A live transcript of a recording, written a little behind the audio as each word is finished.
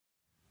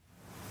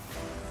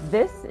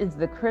This is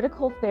the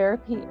Critical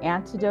Therapy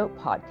Antidote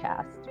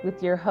podcast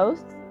with your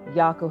hosts,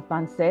 Jaco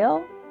van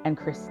Sale and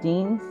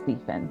Christine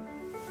Stephen.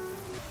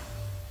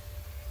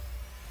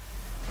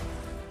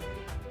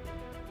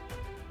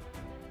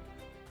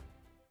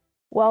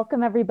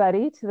 Welcome,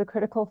 everybody, to the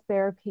Critical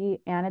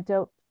Therapy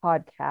Antidote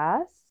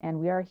podcast. And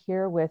we are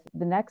here with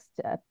the next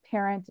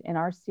parent in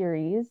our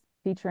series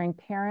featuring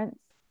parents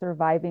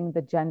surviving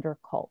the gender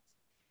cult.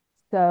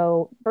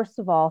 So first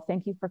of all,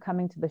 thank you for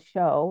coming to the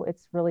show.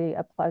 It's really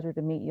a pleasure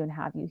to meet you and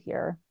have you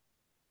here.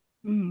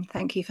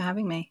 Thank you for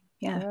having me.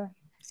 Yeah, sure.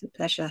 It's a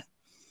pleasure.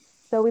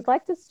 So we'd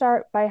like to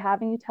start by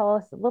having you tell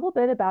us a little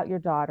bit about your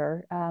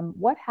daughter.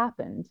 What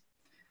happened?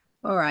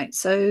 All right.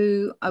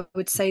 So I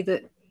would say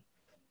that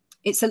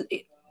it's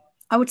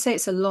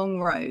a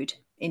long road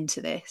into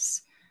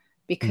this,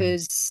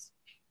 because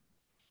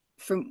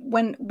from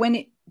when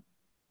it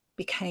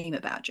became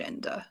about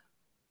gender,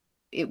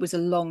 it was a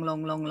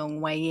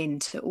long way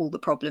into all the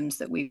problems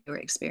that we were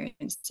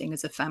experiencing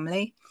as a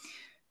family.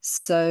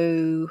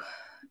 So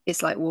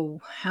it's like,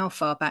 well, how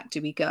far back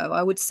do we go?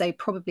 I would say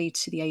probably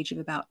to the age of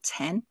about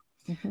 10.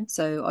 Mm-hmm.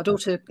 So our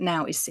daughter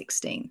now is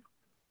 16.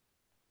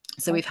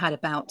 So we've had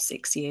about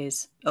 6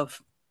 years of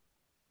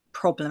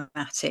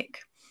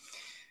problematic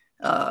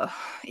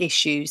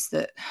issues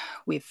that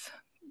we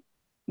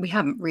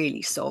haven't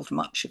really solved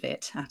much of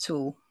it at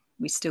all.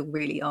 We still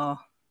really are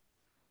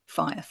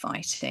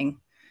firefighting.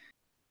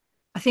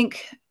 I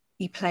think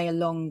you play a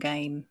long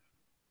game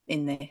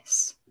in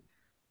this.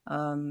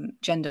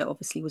 Gender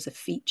obviously was a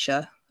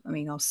feature. I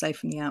mean, I'll say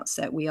from the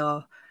outset, we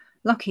are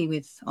lucky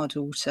with our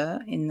daughter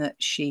in that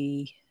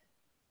she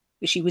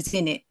was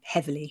in it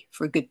heavily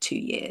for a good 2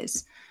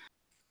 years.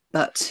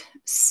 But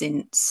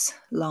since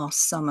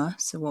last summer,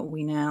 so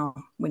we're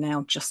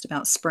now just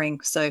about spring.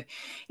 So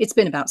it's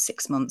been about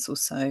 6 months or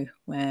so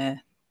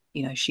where,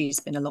 she's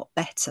been a lot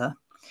better.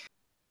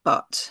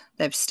 But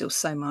there's still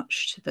so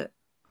much that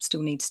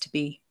still needs to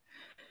be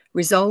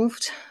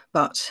resolved.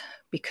 But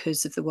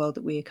because of the world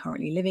that we are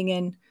currently living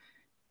in,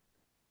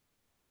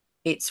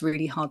 it's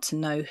really hard to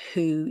know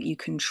who you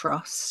can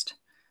trust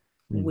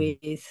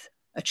with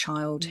a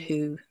child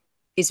who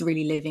is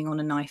really living on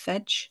a knife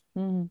edge.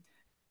 And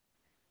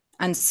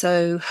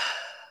so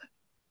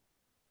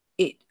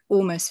it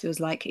almost feels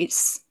like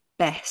it's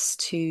best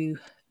to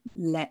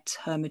let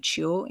her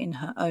mature in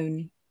her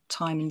own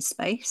time and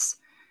space,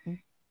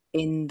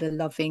 in the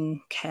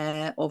loving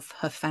care of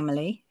her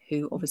family,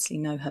 who obviously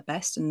know her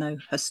best and know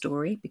her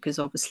story, because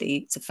obviously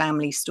it's a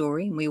family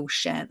story and we all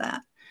share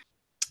that.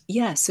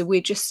 Yeah, so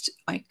we're just,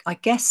 I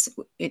guess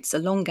it's a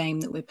long game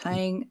that we're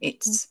playing.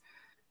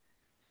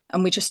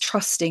 And we're just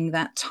trusting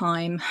that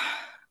time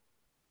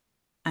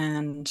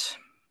and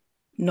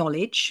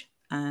knowledge.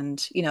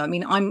 And,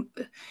 I'm,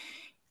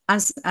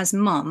 as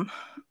mum,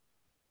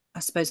 I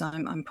suppose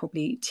I'm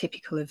probably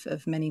typical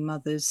of many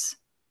mothers.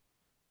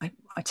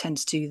 I tend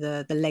to do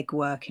the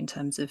legwork in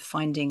terms of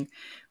finding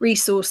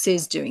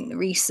resources, doing the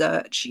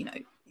research,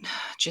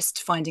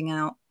 just finding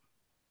out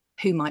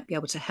who might be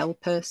able to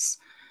help us.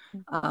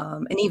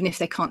 And even if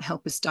they can't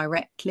help us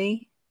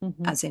directly,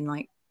 as in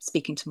like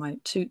speaking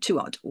to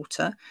our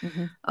daughter,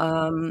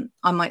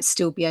 I might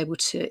still be able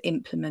to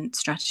implement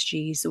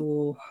strategies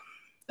or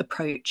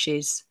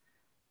approaches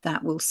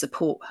that will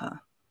support her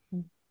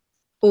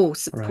or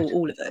support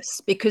all of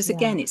us, because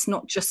again, it's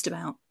not just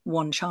about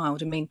one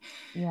child. I mean,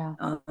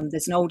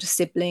 there's an older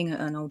sibling,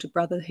 an older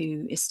brother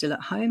who is still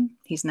at home.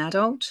 He's an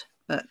adult,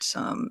 but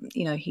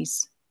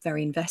he's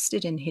very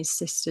invested in his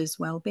sister's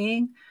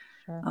well-being.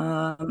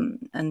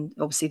 And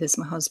obviously there's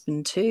my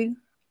husband too,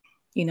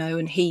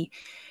 and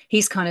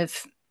he's kind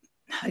of,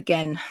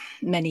 again,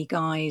 many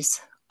guys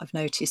I've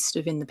noticed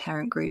in the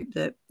parent group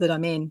that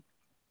I'm in,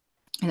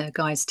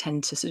 guys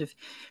tend to sort of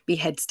be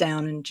heads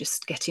down and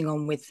just getting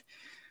on with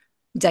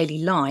daily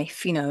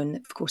life, and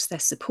of course they're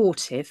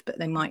supportive, but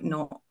they might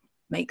not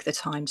make the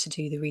time to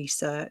do the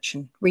research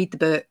and read the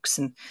books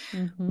and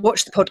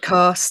watch the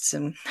podcasts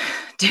and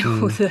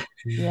do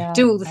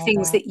all the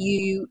things that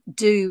you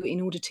do in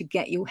order to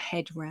get your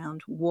head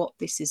around what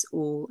this is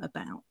all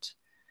about.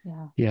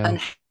 And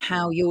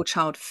how your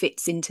child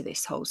fits into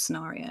this whole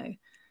scenario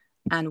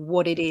and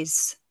what it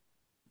is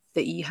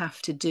that you have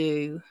to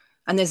do.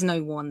 And there's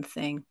no one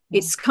thing.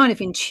 It's kind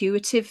of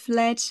intuitive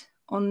led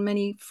on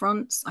many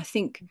fronts. I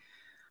think,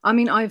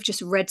 I've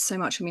just read so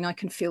much. I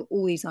can feel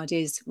all these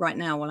ideas right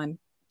now while I'm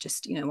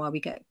just, while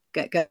we get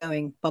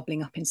going,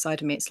 bubbling up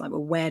inside of me. It's like,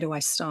 well, where do I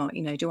start?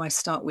 Do I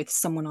start with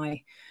someone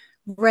I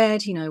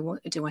read?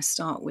 What do I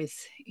start with?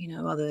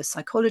 Other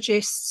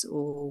psychologists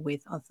or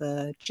with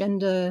other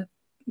gender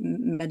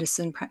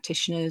medicine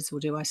practitioners, or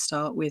do I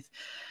start with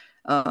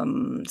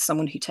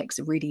someone who takes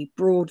a really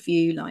broad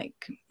view,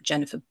 like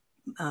Jennifer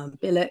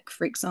Billock,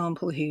 for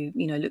example, who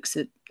looks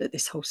at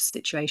this whole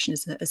situation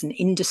as an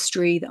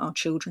industry that our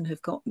children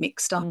have got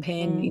mixed up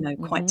in,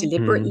 quite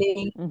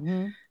deliberately.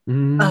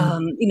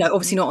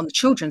 Obviously not on the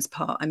children's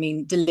part.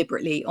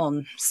 Deliberately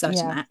on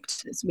certain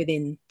actors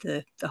within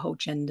the whole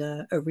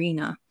gender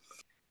arena.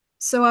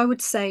 So I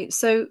would say,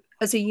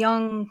 as a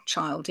young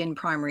child in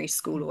primary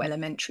school or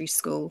elementary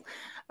school,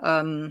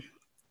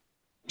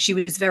 she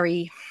was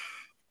very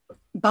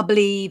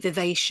bubbly,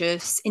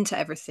 vivacious, into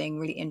everything,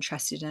 really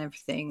interested in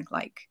everything,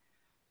 like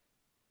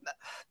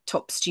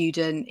top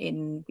student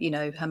in, you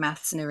know, her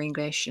maths and her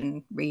English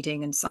and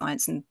reading and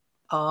science and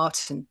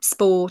art and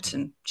sport.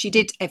 And she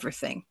did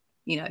everything,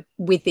 you know,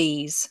 with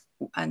ease.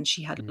 And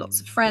she had lots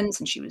of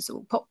friends and she was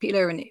all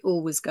popular and it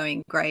all was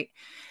going great.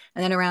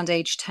 And then around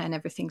age 10,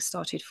 everything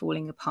started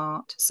falling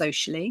apart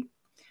socially.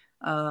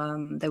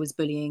 There was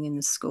bullying in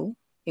the school.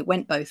 It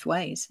went both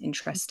ways,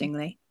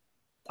 interestingly.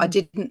 I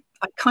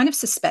kind of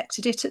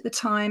suspected it at the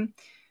time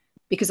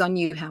because I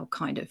knew how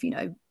kind of, you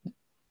know,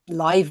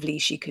 lively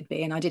she could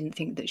be. And I didn't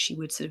think that she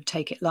would sort of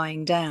take it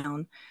lying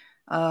down.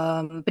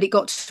 But it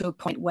got to a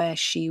point where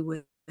she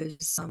was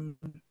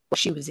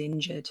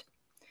injured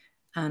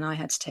and I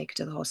had to take her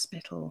to the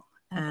hospital.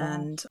 Oh,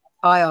 and gosh.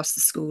 I asked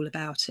the school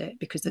about it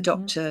because the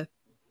doctor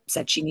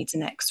said she needs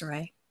an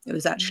x-ray. It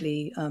was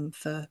actually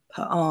for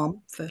her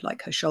arm, for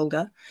like her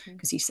shoulder,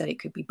 because he said it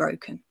could be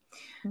broken.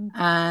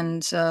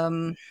 And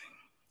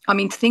I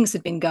mean, things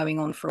had been going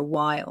on for a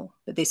while,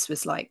 but this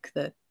was like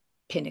the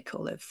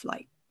pinnacle of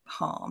like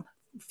harm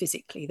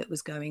physically that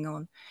was going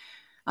on.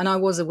 And I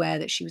was aware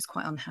that she was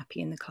quite unhappy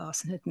in the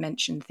class and had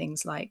mentioned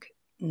things like,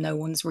 no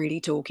one's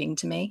really talking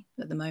to me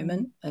at the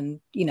moment.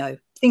 And, you know,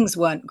 things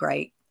weren't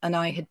great. And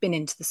I had been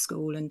into the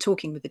school and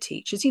talking with the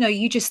teachers. You know,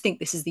 you just think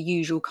this is the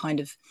usual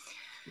kind of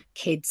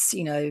kids,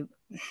 you know,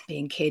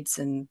 being kids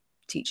and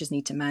teachers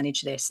need to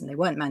manage this. And they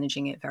weren't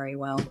managing it very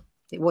well.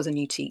 It was a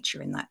new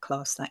teacher in that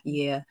class that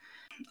year.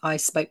 I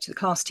spoke to the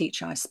class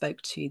teacher, I spoke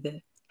to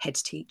the head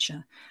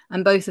teacher,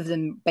 and both of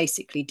them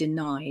basically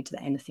denied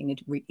that anything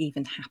had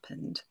even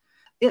happened.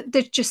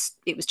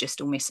 It was just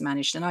all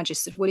mismanaged. And I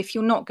just said, well, if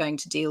you're not going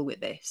to deal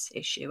with this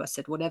issue, I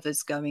said,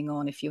 whatever's going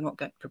on, if you're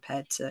not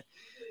prepared to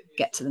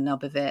get to the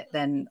nub of it,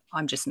 then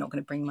I'm just not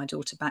going to bring my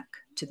daughter back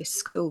to this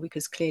school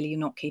because clearly you're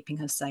not keeping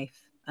her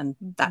safe. And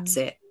that's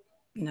it.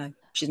 You know,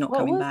 she's not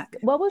coming back.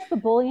 What was the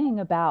bullying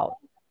about?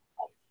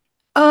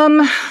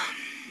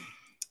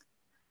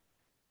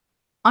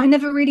 I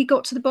never really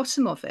got to the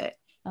bottom of it.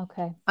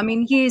 Okay. I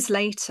mean, years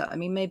later, I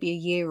mean, maybe a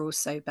year or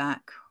so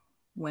back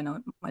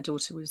when my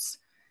daughter was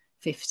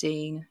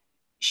 15,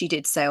 she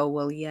did say, oh,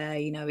 well, yeah,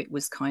 you know, it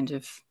was kind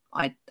of,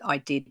 I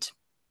did,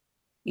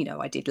 you know,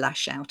 I did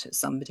lash out at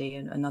somebody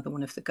and another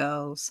one of the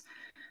girls.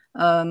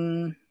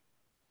 But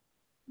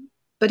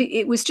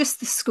it was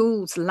just the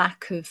school's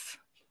lack of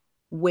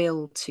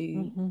will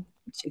to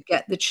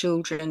get the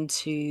children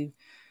to,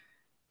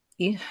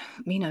 you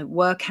know,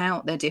 work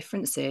out their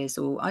differences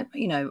or,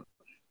 you know,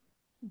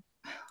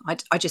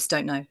 I just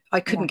don't know. I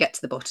couldn't get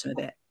to the bottom of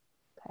it.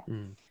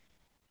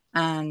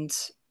 Okay.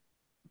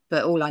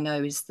 But all I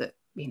know is that,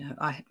 you know,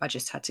 I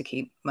just had to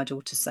keep my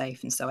daughter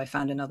safe. And so I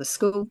found another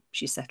school.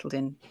 She settled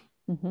in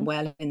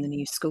well in the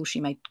new school.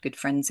 She made good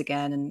friends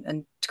again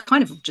and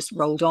kind of just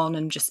rolled on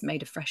and just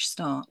made a fresh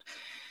start.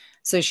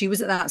 So she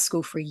was at that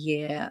school for a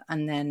year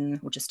and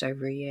then, or just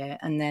over a year.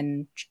 And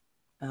then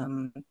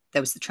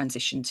there was the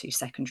transition to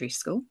secondary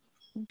school.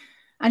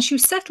 And she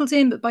was settled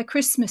in, but by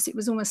Christmas, it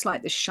was almost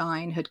like the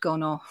shine had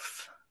gone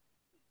off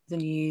the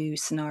new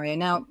scenario.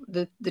 Now,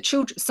 the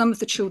children, some of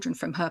the children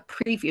from her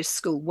previous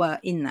school were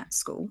in that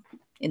school,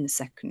 in the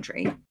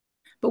secondary.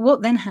 But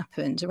what then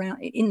happened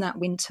around in that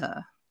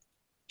winter,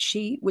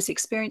 she was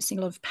experiencing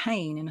a lot of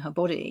pain in her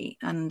body.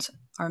 And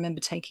I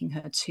remember taking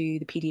her to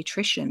the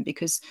pediatrician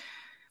because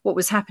what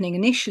was happening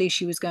initially,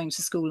 she was going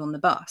to school on the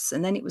bus.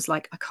 And then it was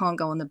like, I can't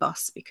go on the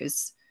bus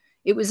because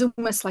it was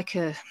almost like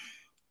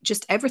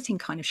just everything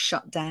kind of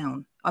shut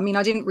down. I mean,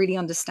 I didn't really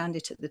understand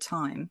it at the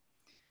time.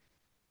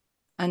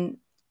 And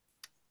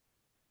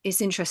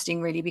it's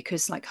interesting really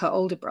because like her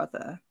older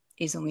brother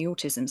is on the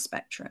autism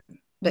spectrum,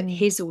 but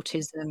his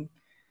autism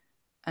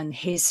and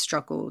his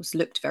struggles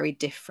looked very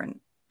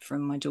different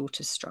from my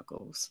daughter's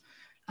struggles.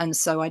 And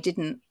so I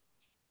didn't,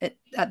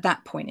 at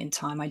that point in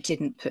time, I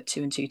didn't put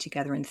two and two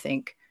together and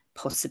think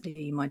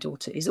possibly my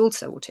daughter is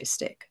also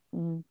autistic.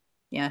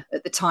 Yeah,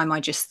 at the time I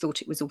just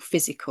thought it was all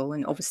physical,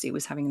 and obviously it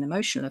was having an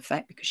emotional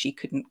effect because she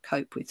couldn't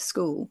cope with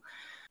school.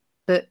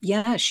 But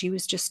yeah, she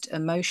was just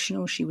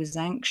emotional, she was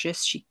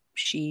anxious,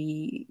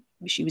 she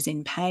was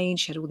in pain,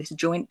 she had all this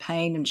joint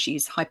pain, and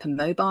she's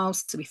hypermobile,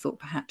 so we thought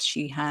perhaps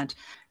she had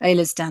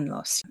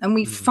Ehlers-Danlos. And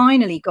we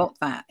finally got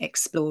that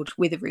explored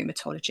with a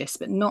rheumatologist,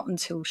 but not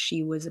until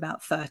she was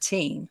about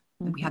 13.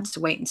 And we had to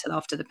wait until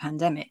after the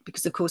pandemic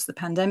because, of course, the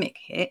pandemic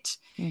hit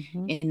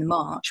in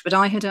March. But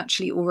I had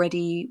actually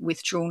already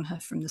withdrawn her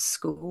from the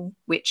school,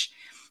 which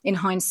in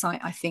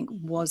hindsight, I think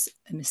was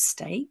a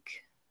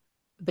mistake.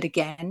 But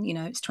again, you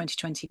know, it's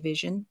 2020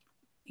 vision,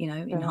 you know,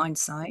 in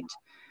hindsight.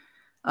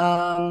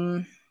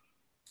 But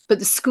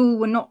the school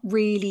were not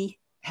really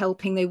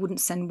helping. They wouldn't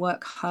send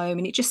work home.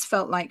 And it just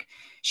felt like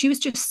she was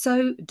just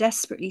so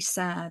desperately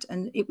sad.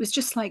 And it was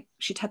just like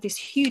she'd had this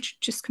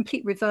huge, just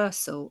complete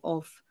reversal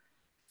of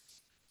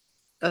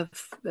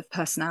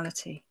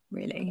personality,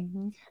 really.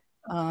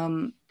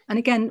 And And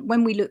again,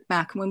 when we look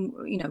back, when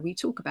we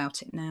talk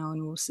about it now,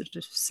 and we'll sort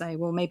of say,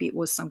 well, maybe it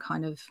was some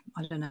kind of,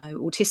 I don't know,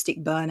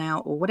 autistic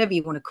burnout or whatever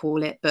you want to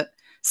call it, but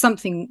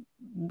something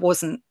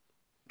wasn't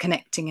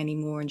connecting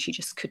anymore, and she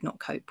just could not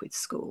cope with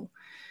school.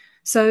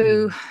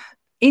 So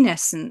in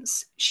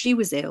essence, she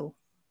was ill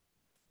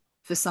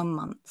for some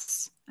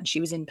months and she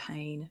was in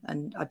pain,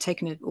 and I'd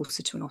taken her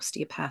also to an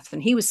osteopath,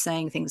 and he was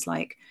saying things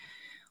like,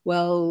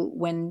 well,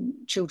 when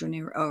children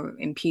are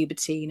in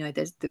puberty,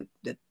 there's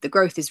the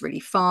growth is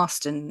really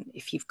fast, and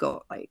if you've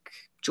got like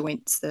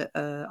joints that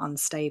are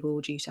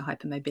unstable due to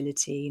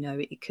hypermobility,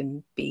 it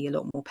can be a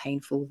lot more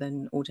painful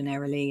than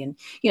ordinarily. And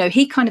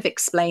he kind of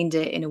explained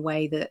it in a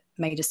way that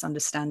made us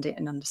understand it,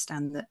 and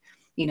understand that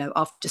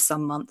after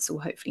some months,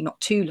 or hopefully not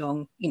too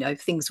long,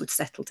 things would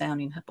settle down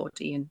in her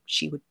body and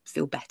she would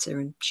feel better,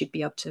 and she'd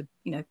be able to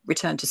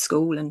return to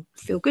school and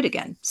feel good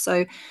again.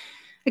 So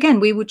again,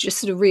 we were just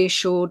sort of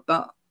reassured,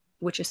 but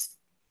we're just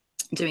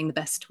doing the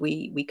best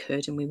we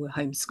could, and we were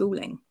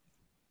homeschooling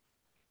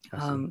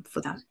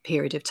for that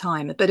period of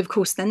time. But of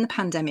course, then the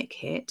pandemic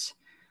hit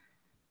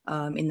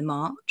in the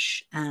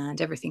March, and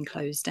everything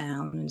closed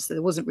down, and so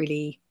there wasn't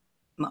really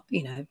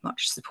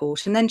much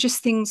support. And then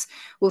just things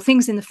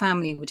in the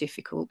family were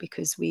difficult,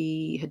 because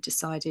we had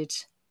decided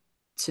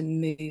to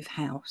move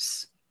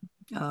house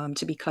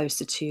to be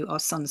closer to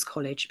our son's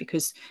college,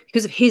 because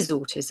of his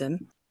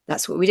autism.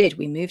 That's what we did.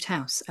 We moved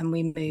house, and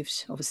we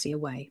moved obviously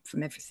away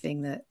from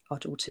everything that our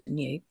daughter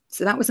knew.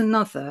 So that was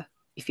another,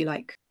 if you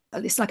like,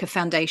 it's like a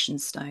foundation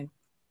stone.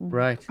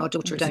 Right. Our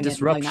daughter It's a had only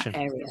known that disruption.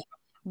 area.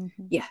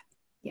 Mm-hmm. Yeah,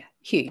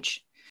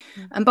 huge.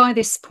 And by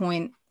this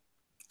point,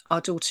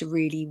 our daughter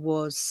really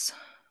was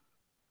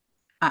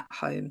at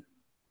home,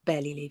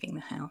 barely leaving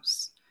the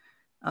house.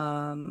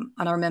 And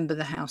I remember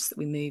the house that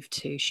we moved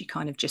to, she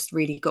kind of just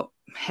really got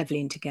heavily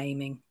into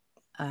gaming,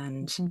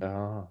 and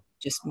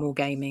just more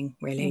gaming,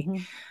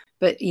 really.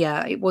 But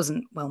yeah, it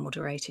wasn't well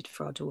moderated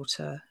for our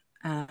daughter.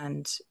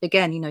 And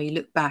again, you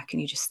look back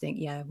and you just think,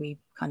 yeah, we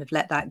kind of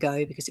let that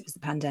go because it was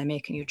the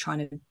pandemic, and you're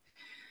trying to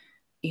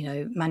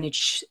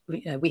manage.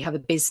 We have a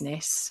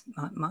business,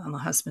 my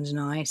husband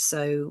and I,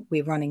 so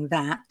we're running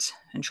that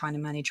and trying to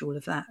manage all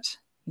of that,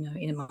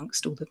 in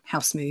amongst all the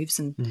house moves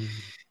and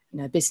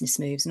business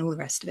moves and all the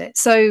rest of it.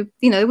 So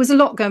there was a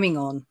lot going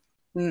on.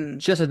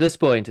 Just at this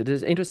point, it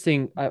is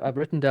interesting. I've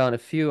written down a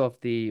few of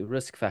the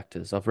risk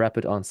factors of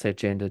rapid onset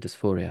gender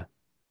dysphoria.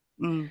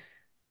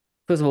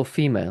 First of all,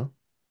 female,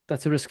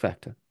 that's a risk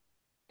factor.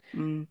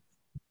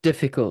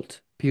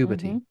 Difficult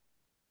puberty.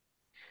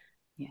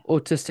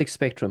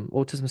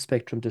 Autism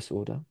spectrum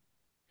disorder,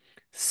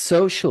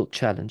 social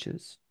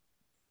challenges,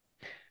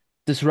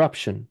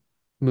 disruption,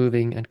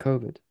 moving, and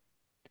COVID.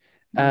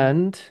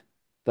 And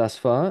thus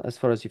far,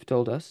 as you've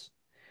told us,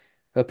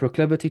 her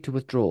proclivity to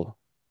withdraw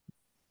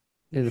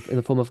in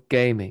the form of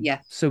gaming.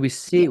 Yeah. So we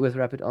see with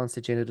rapid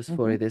onset gender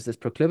dysphoria, there's this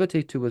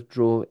proclivity to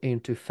withdraw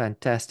into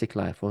fantastic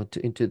life, or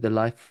into the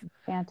life,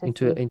 fantasy.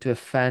 into a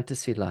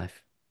fantasy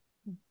life.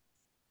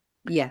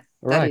 Yeah,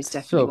 that is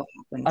definitely what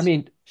happened. I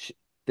mean,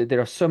 there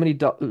are so many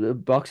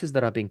boxes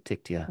that are being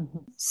ticked here.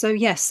 So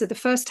yes, so the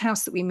first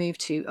house that we moved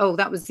to,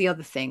 that was the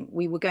other thing.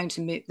 We were going to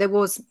move, there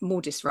was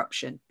more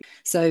disruption.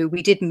 So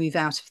we did move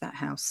out of that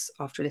house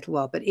after a little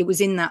while, but it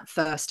was in that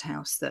first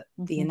house that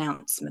the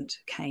announcement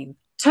came,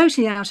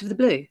 totally out of the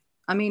blue.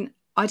 I mean,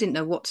 I didn't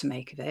know what to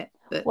make of it.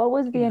 But what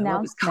was the announcement?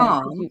 It was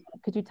calm.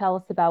 Could you tell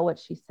us about what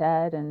she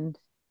said? And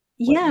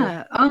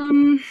yeah, I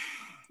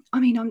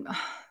mean,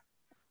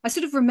 I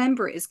sort of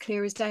remember it as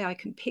clear as day. I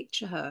can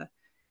picture her.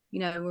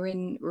 We're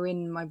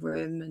in my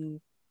room, and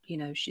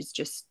she's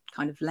just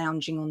kind of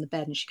lounging on the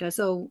bed, and she goes,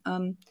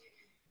 I'm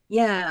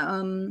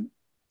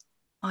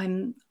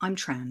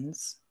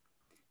trans,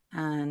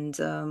 and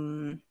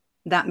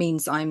that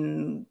means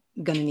I'm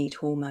going to need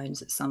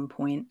hormones at some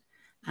point,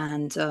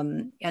 and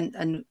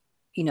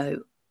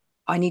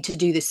I need to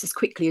do this as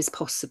quickly as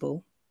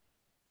possible,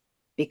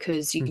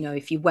 because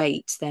if you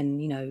wait, then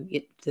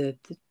the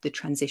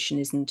transition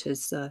isn't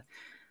as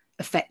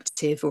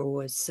effective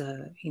or as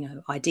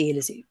ideal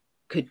as it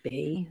could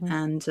be.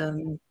 And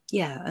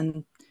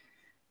and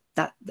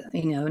that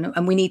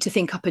and we need to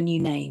think up a new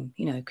name.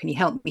 Can you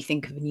help me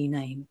think of a new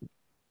name?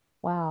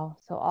 Wow.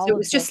 So it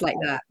was just like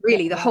that,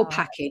 really, the whole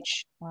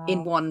package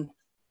in one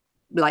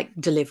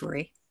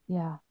delivery.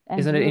 Yeah. And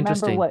isn't it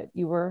interesting what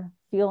you were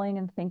feeling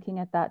and thinking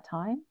at that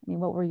time? I mean,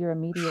 what were your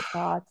immediate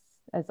thoughts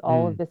as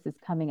all of this is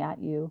coming at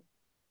you?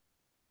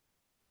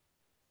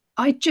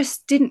 I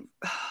just didn't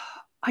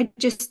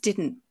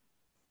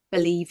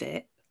believe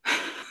it.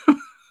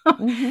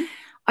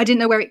 I didn't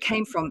know where it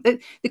came from.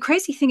 The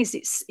crazy thing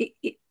is,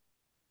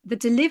 the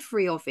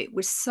delivery of it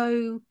was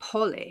so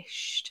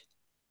polished.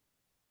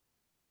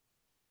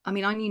 I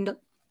mean, I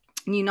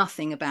knew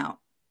nothing about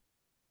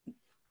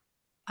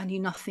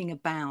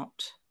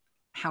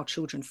how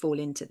children fall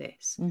into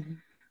this.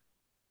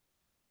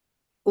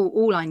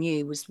 All I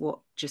knew was what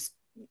just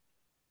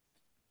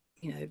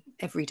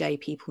everyday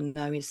people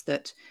know, is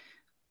that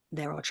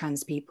there are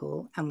trans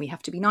people, and we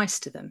have to be nice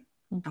to them,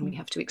 and we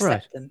have to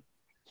accept them.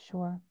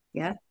 Sure.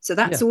 Yeah. So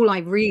that's all I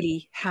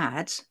really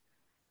had.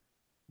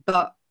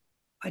 But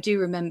I do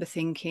remember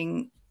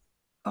thinking,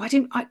 oh,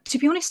 to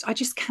be honest, I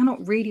just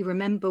cannot really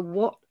remember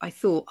what I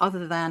thought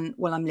other than,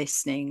 well, I'm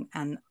listening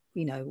and,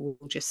 we'll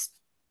just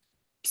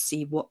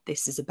see what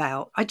this is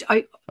about.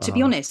 To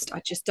be honest,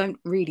 I just don't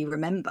really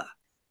remember.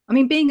 I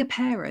mean, being a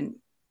parent,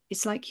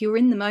 it's like you're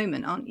in the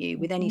moment, aren't you,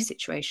 with any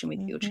situation with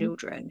your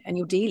children, and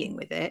you're dealing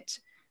with it,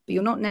 but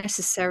you're not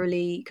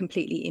necessarily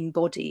completely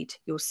embodied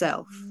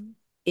yourself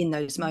in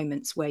those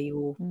moments where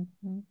you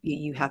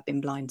have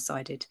been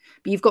blindsided.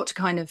 But you've got to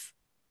kind of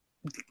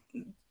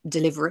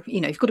deliver,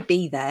 you've got to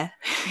be there.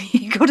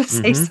 You've got to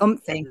say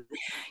something.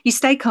 You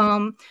stay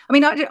calm. I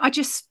mean,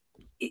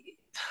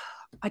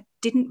 I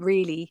didn't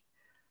really,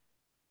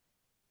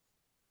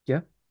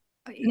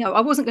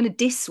 I wasn't going to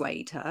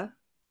dissuade her.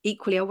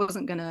 Equally, I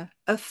wasn't going to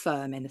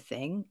affirm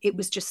anything. It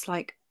was just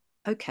like,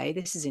 okay,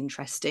 this is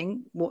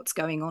interesting. What's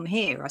going on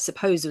here? I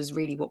suppose it was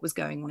really what was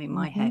going on in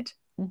my head.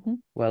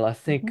 Well, I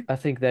think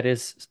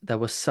that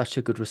was such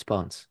a good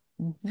response.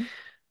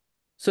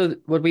 So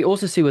what we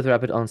also see with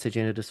rapid onset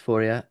gender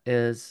dysphoria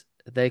is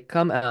they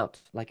come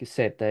out, like you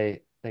said,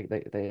 they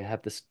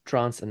have this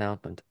trance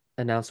announcement,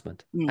 and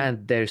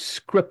they're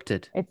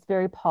scripted. It's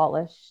very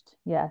polished.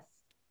 Yes.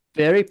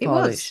 Very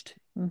polished.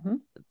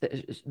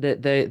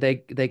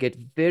 They get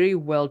very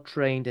well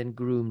trained and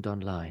groomed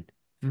online.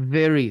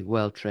 Very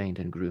well trained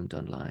and groomed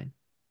online.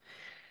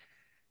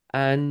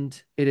 And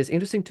it is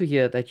interesting to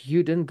hear that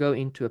you didn't go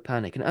into a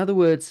panic. In other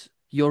words,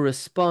 your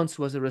response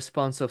was a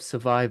response of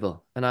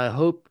survival. And I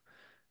hope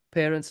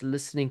parents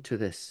listening to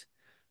this,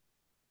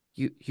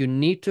 you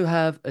need to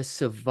have a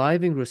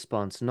surviving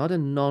response, not a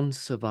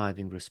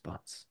non-surviving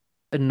response.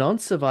 A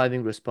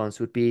non-surviving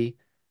response would be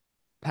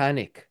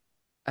panic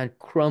and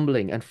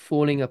crumbling and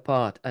falling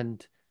apart,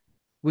 and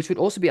which would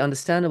also be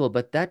understandable,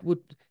 but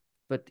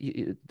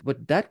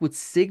what that would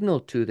signal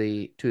to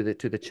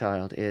the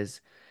child is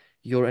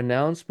your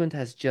announcement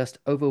has just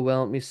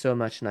overwhelmed me so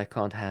much and I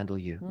can't handle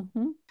you.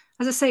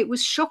 As I say, it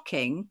was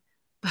shocking,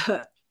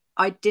 but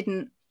I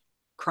didn't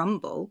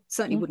crumble,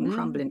 certainly wouldn't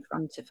crumble in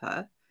front of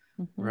her.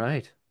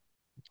 Right.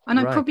 And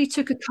I probably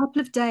took a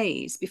couple of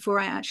days before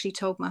I actually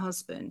told my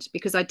husband,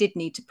 because I did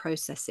need to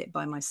process it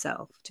by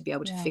myself to be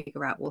able to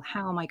figure out, well,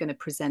 how am I going to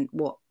present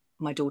what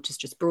my daughter's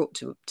just brought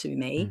to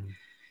me,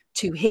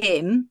 to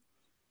him?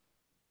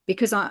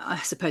 Because I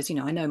suppose,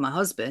 I know my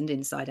husband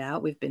inside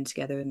out. We've been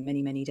together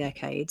many, many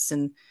decades.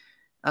 And,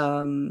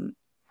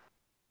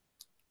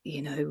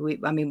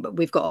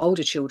 we've got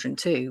older children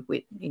too.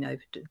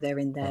 They're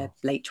in their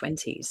late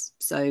 20s.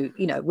 So,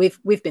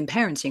 we've been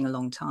parenting a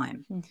long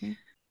time.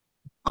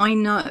 I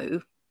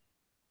know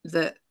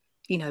that,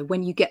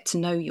 when you get to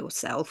know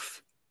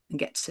yourself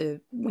and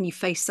when you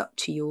face up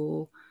to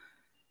your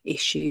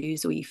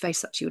issues, or you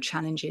face up to your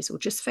challenges, or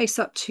just face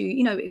up to,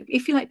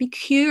 if you like, be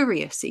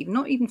curious, even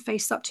not even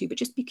face up to, but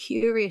just be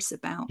curious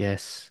about,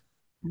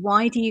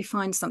 why do you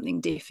find something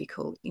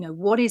difficult?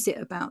 What is it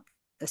about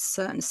a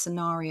certain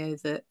scenario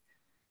that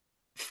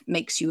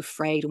makes you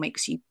afraid, or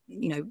makes you,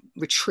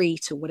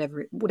 retreat, or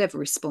whatever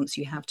response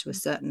you have to a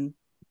certain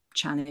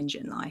challenge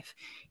in life?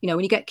 When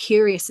you get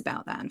curious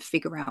about that and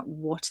figure out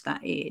what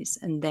that is,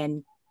 and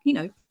then,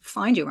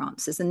 find your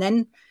answers, and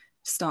then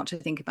start to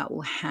think about,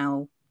 well,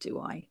 how do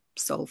I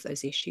solve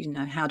those issues?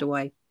 How do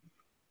I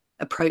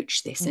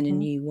approach this in a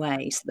new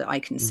way so that I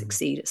can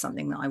succeed at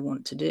something that I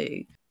want to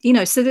do?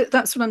 So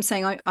that's what I'm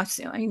saying.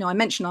 I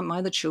mentioned my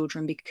other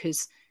children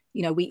because,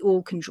 we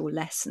all can draw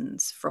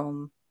lessons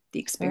from the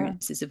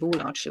experiences of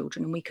all our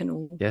children, and we can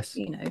all,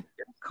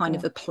 kind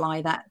of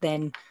apply that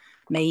then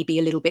maybe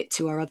a little bit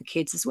to our other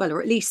kids as well,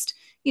 or at least,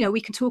 we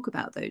can talk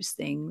about those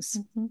things.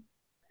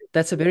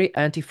 That's a very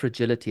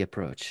anti-fragility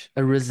approach,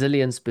 a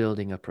resilience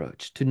building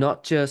approach, to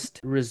not just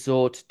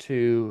resort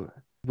to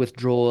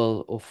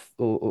withdrawal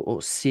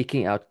or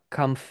seeking out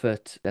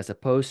comfort, as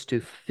opposed to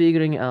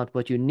figuring out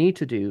what you need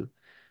to do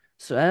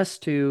so as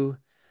to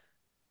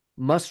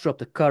muster up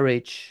the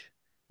courage,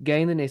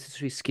 gain the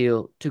necessary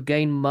skill to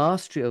gain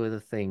mastery over the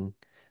thing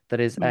that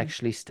is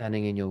actually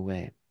standing in your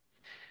way.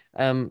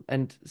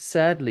 And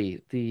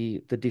sadly,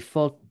 the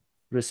default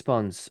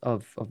response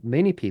of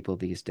many people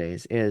these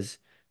days is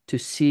to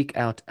seek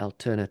out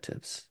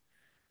alternatives,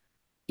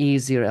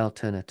 easier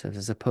alternatives,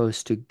 as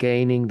opposed to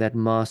gaining that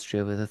mastery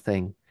over the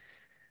thing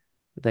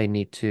they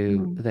need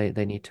to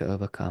they need to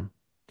overcome.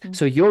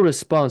 So your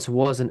response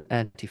was an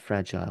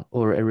anti-fragile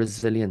or a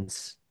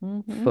resilience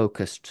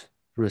focused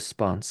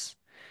response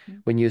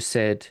when you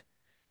said,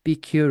 be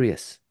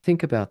curious,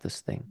 think about this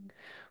thing.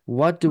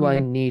 What do I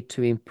need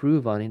to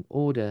improve on in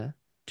order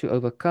to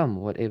overcome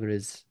whatever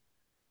is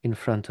in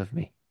front of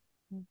me?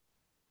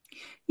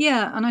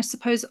 Yeah, and I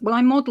suppose, well,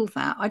 I model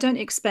that. I don't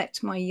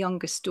expect my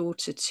youngest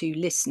daughter to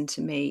listen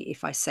to me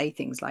if I say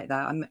things like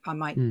that. I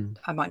might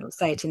not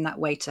say it in that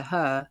way to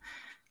her,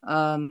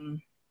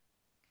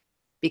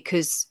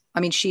 because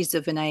she's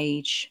of an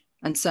age,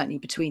 and certainly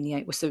between the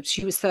age. So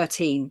she was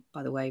 13,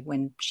 by the way,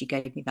 when she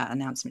gave me that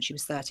announcement. She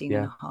was 13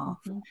 and a half.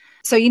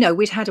 So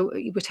we'd had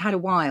a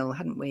while,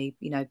 hadn't we?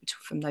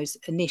 From those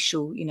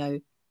initial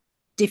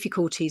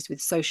difficulties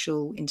with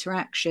social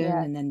interaction,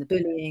 Yes. and then the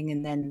bullying,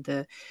 and then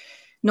the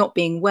not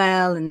being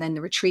well, and then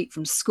the retreat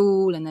from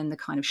school, and then the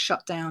kind of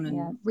shutdown and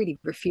Yes. really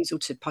refusal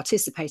to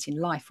participate in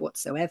life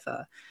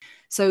whatsoever.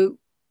 So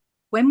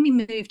when we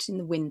moved in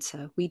the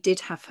winter, we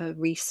did have her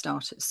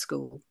restart at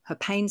school. Her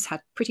pains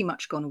had pretty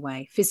much gone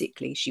away.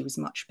 Physically, she was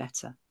much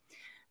better.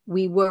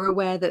 We were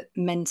aware that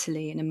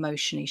mentally and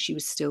emotionally she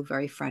was still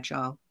very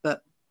fragile,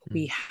 but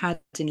we had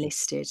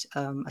enlisted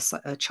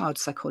a child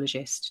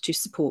psychologist to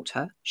support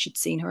her. She'd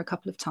seen her a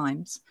couple of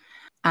times.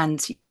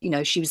 And, you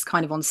know, she was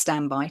kind of on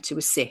standby to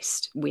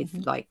assist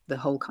with like the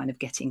whole kind of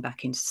getting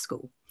back into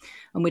school.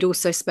 And we'd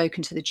also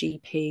spoken to the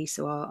GP,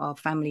 so our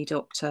family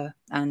doctor,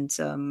 and,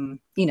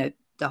 you know,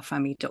 our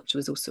family doctor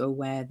was also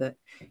aware that,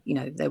 you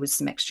know, there was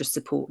some extra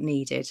support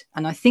needed.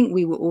 And I think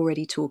we were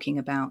already talking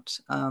about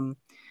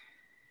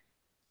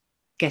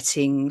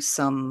getting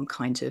some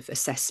kind of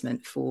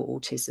assessment for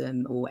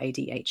autism or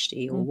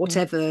ADHD or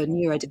whatever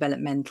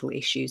neurodevelopmental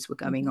issues were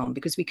going on,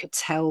 because we could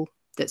tell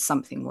that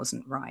something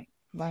wasn't right.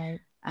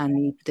 Right.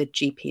 And the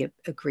GP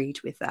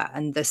agreed with that,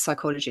 and the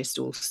psychologist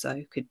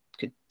also could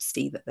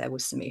see that there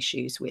was some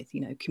issues with,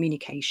 you know,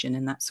 communication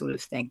and that sort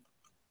of thing.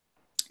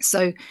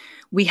 So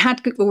we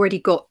had already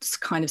got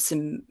kind of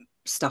some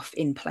stuff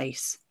in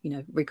place, you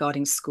know,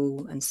 regarding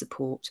school and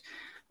support.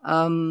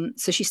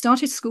 So she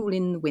started school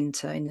in the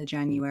winter, in the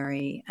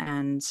January,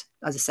 and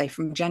as I say,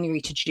 from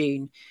January to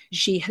June,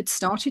 she had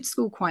started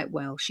school quite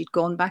well. She'd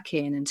gone back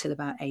in until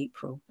about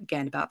April.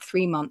 Again, about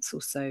 3 months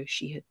or so,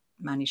 she had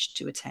managed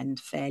to attend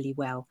fairly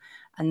well.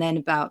 And then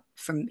about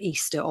from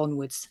Easter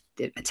onwards,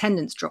 the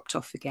attendance dropped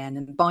off again.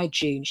 And by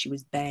June, she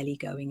was barely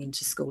going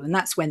into school. And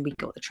that's when we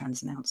got the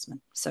trans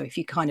announcement. So if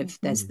you kind of,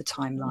 there's the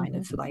timeline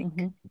of like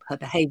her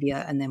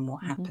behavior and then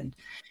what happened.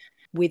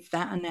 With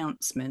that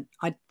announcement,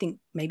 I think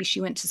maybe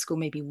she went to school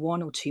maybe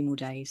 1 or 2 more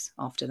days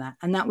after that.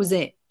 And that was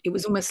it. It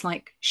was almost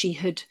like she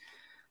had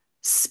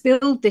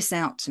spilled this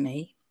out to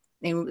me.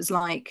 And it was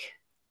like,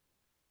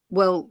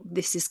 well,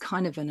 this is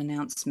kind of an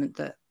announcement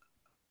that,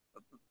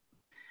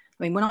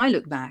 I mean, when I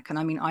look back, and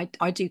I mean,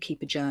 I do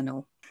keep a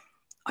journal,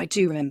 I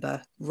do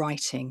remember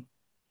writing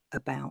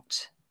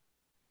about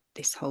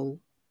this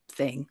whole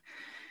thing.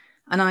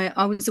 And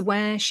I was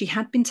aware she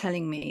had been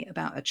telling me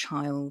about a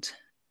child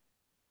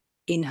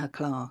in her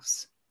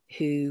class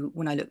who,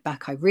 when I look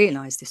back, I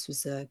realized this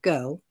was a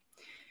girl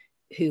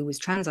who was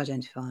trans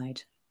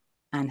identified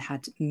and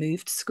had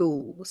moved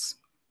schools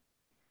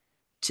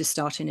to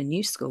start in a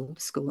new school,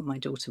 the school that my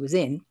daughter was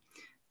in,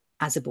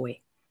 as a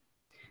boy.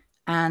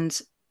 And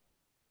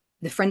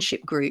the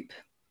friendship group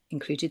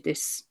included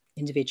this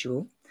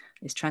individual,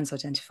 this trans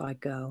identified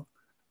girl.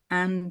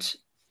 And,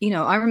 you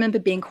know, I remember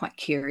being quite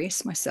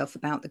curious myself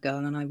about the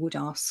girl, and I would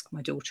ask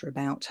my daughter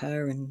about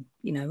her and,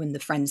 you know, and the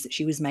friends that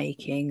she was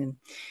making. And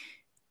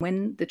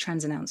when the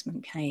trans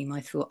announcement came,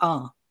 I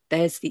thought,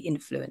 there's the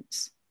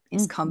influence.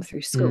 It's come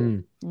through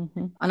school.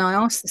 And I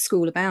asked the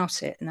school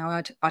about it. Now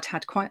I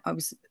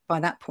was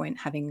by that point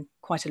having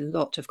quite a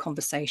lot of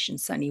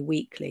conversations, certainly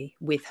weekly,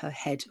 with her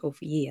head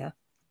of year,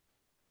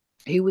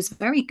 who was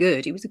very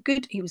good. He was a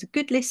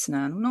good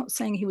listener. And I'm not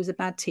saying he was a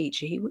bad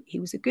teacher. He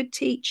was a good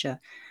teacher.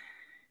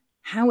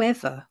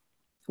 However,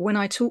 when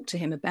I talked to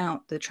him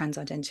about the trans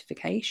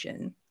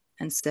identification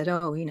and said,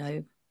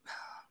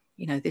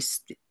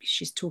 this,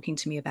 she's talking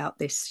to me about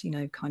this, you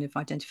know, kind of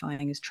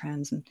identifying as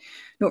trans and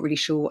not really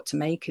sure what to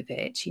make of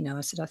it. You know,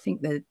 I said, I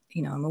think that,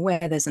 you know, I'm aware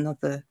there's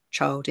another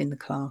child in the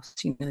class,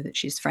 you know, that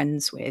she's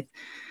friends with.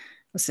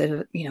 I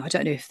said, you know, I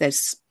don't know if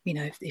there's, you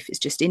know, if it's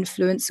just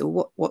influence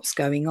or what's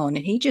going on.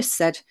 And he just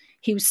said,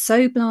 he was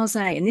so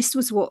blasé. And this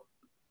was what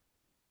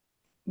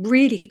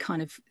really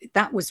kind of,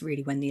 that was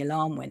really when the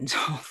alarm went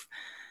off.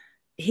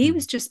 He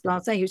was just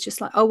blasé. He was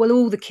just like, oh, well,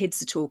 all the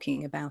kids are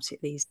talking about it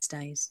these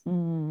days.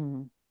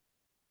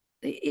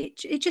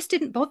 It just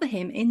didn't bother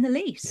him in the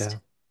least.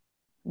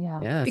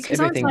 Yeah, it's because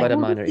everything I was like, but a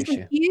well, minor this is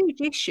issue. a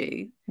huge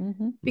issue.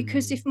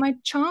 Because if my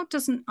child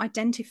doesn't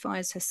identify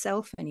as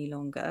herself any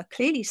longer,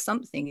 clearly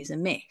something is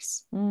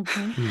amiss. But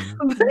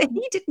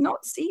he did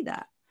not see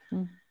that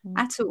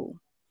at all.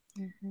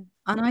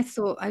 And I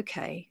thought,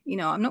 okay, you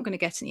know, I'm not going to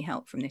get any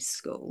help from this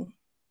school.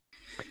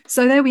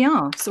 So there we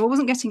are. So I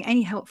wasn't getting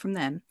any help from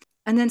them.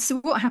 And then, so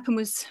what happened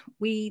was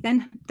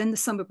then the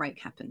summer break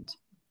happened,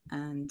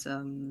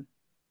 and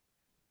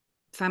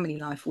family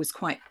life was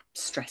quite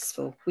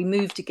stressful. We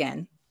moved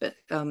again, but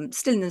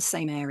still in the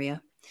same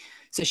area.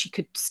 So she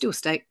could still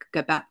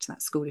go back to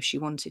that school if she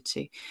wanted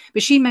to.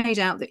 But she made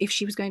out that if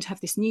she was going to have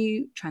this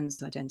new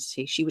trans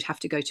identity, she would have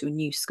to go to a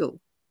new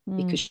school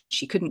because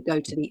she couldn't go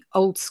to the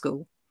old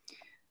school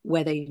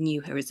where they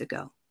knew her as a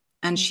girl.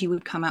 And she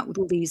would come out with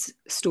all these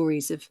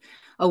stories of,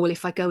 oh, well,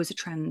 if I go as a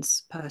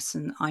trans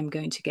person, I'm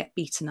going to get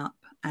beaten up.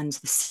 And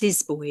the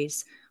cis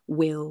boys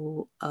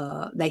will,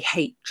 they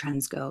hate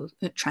trans girls,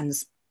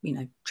 trans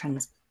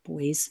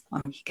boys.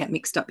 You get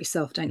mixed up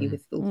yourself, don't you,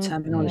 with all the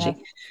terminology.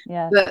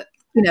 Yes. But,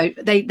 you know,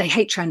 they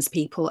hate trans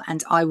people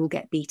and I will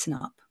get beaten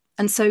up.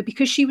 And so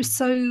because she was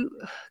so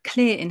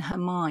clear in her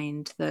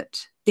mind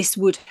that this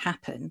would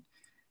happen,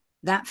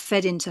 that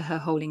fed into her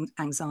whole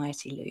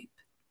anxiety loop.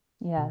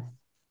 Yes.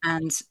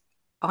 And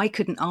I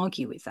couldn't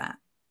argue with that.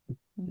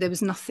 There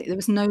was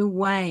no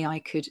way I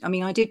could. I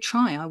mean, I did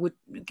try. I would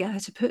get her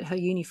to put her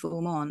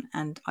uniform on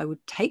and I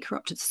would take her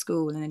up to the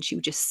school, and then she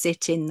would just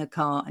sit in the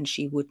car and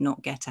she would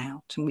not get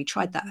out. And we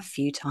tried that a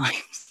few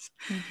times.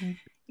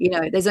 You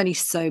know, there's only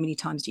so many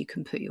times you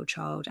can put your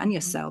child and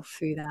yourself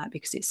through that,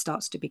 because it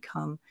starts to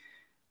become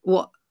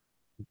what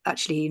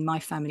actually in my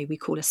family we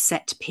call a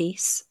set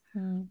piece.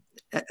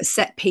 A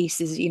set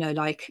piece is, you know,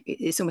 like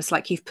it's almost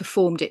like you've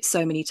performed it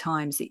so many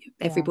times that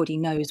everybody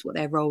knows what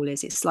their role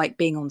is. It's like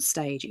being on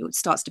stage. It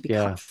starts to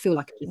become feel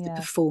like a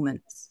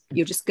performance.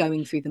 You're just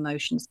going through the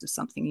motions of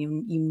something.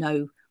 You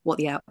know what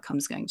the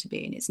outcome's going to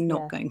be, and it's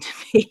not going to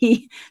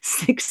be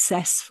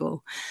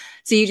successful.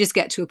 So you just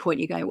get to a point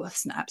you go, well,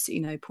 there's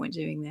absolutely no point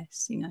doing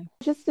this, you know.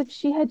 Just if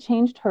she had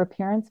changed her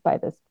appearance by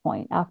this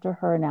point after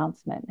her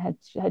announcement, had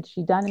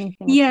she done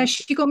anything? Yeah,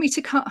 she got me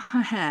to cut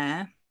her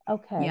hair.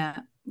 Okay.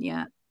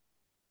 Yeah.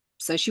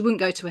 So she wouldn't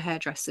go to a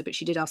hairdresser, but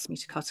she did ask me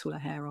to cut all her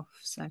hair off.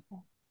 So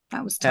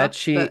that was tough.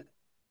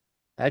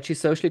 Had she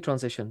socially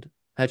transitioned?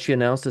 Had she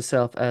announced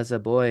herself as a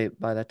boy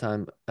by that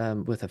time,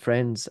 with her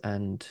friends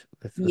and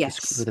with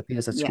the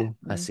peers at school?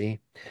 I see.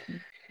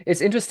 It's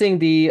interesting,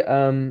 the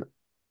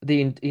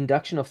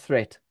induction of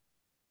threat,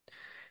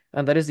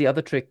 and that is the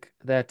other trick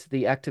that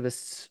the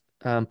activists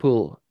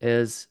pull,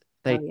 is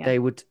they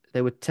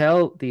would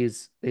tell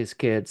these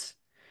kids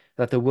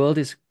that the world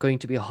is going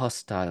to be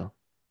hostile.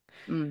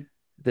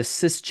 The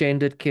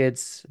cisgendered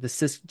kids, the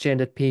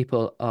cisgendered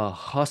people are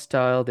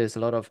hostile. There's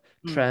a lot of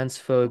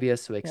transphobia,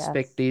 so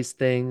expect these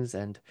things,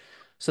 and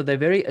so they're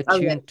very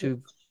attuned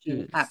to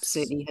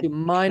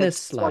minor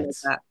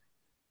slights.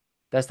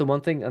 That's the one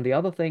thing, and the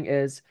other thing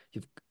is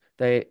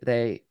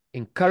they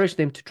encourage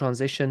them to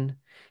transition,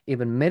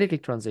 even medically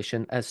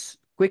transition, as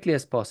quickly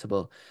as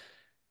possible.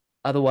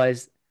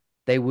 Otherwise,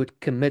 they would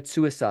commit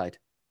suicide.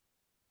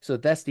 So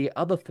that's the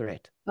other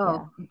threat.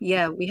 Oh,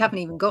 yeah, we haven't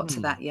even got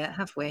to that yet,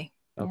 have we?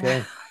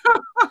 Okay.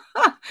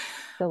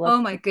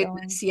 Oh my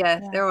goodness. Yeah,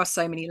 there are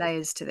so many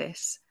layers to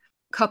this.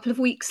 A couple of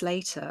weeks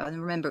later,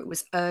 and remember it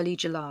was early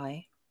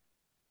July,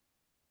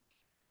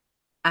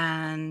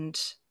 and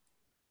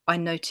I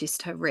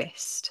noticed her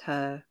wrist,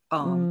 her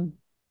arm,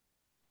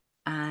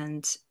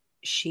 and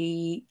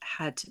she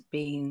had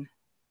been,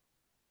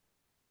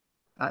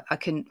 I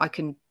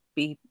can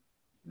be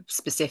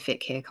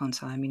specific here,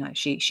 can't I? I mean,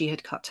 she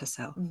had cut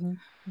herself.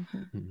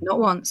 Not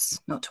once,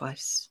 not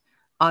twice.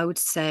 I would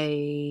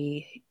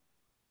say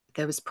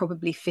there was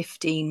probably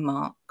 15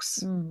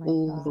 marks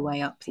all the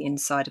way up the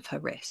inside of her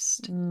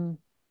wrist.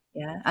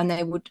 Yeah. And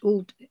they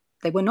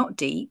were not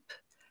deep,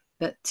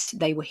 but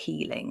they were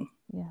healing.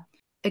 Yeah.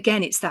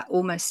 Again, it's that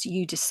almost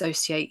you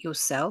dissociate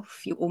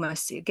yourself. You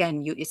almost,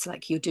 again, it's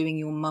like you're doing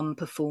your mum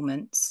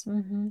performance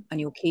and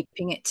you're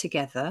keeping it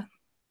together.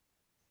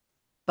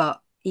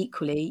 But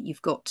equally,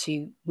 you've got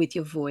to, with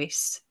your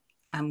voice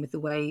and with the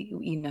way,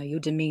 you know, your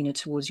demeanor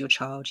towards your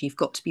child, you've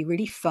got to be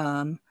really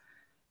firm,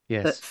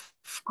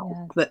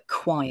 but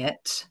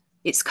quiet.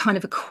 It's kind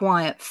of a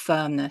quiet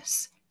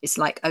firmness. It's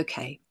like,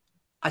 okay,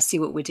 I see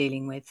what we're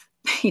dealing with.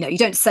 You know, you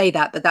don't say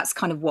that, but that's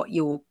kind of what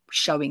you're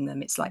showing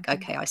them. It's like,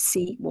 okay, I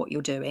see what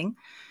you're doing.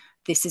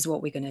 This is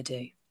what we're going to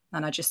do.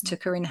 And I just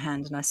took her in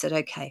hand and I said,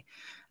 okay,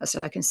 I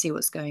said, I can see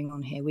what's going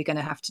on here. We're going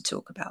to have to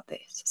talk about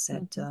this. I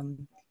said,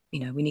 you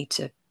know, we need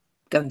to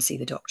go and see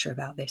the doctor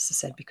about this. I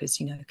said, because,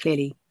 you know,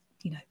 clearly,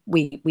 you know,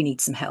 we need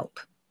some help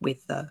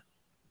with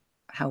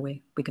how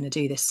we're going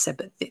to do this. I said,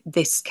 but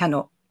this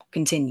cannot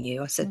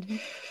continue. I said,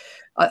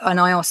 and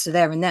I asked her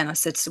there and then, I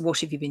said, so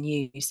what have you been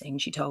using?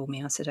 She told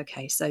me. I said,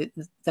 okay, so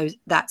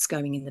that's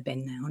going in the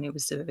bin now. And it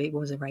was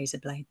a razor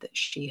blade that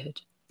she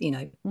had, you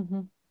know,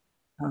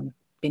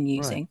 been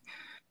using. Right.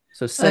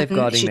 So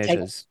safeguarding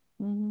measures.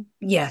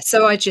 Yeah.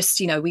 So I just,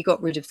 you know, we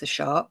got rid of the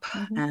sharp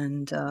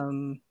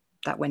and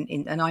that went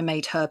in, and I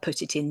made her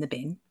put it in the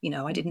bin. You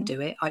know, I didn't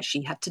do it.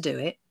 She had to do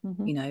it,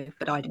 you know,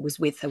 but I was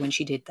with her when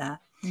she did that.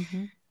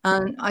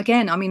 And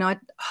again, I mean,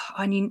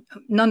 I knew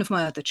none of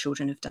my other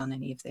children have done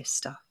any of this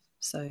stuff.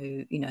 So,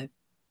 you know,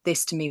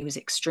 this to me was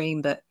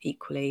extreme, but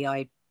equally,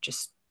 we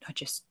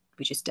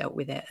just dealt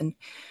with it. And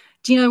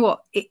do you know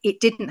what?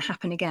 It didn't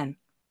happen again.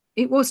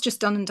 It was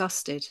just done and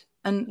dusted.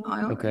 And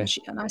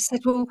I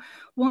said, well,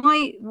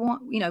 why,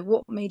 what, you know,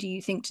 what made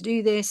you think to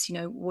do this? You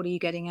know, what are you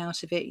getting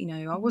out of it? You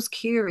know, I was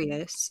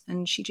curious.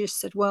 And she just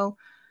said, well,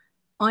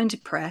 I'm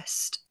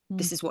depressed.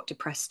 This is what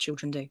depressed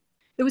children do.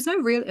 There was no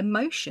real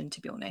emotion,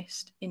 to be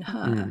honest, in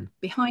her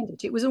behind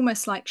it. It was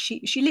almost like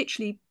she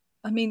literally,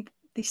 I mean,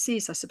 this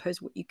is, I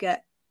suppose, what you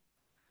get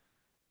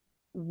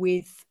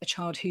with a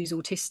child who's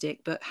autistic,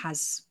 but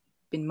has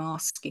been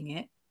masking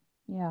it.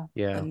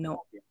 And not.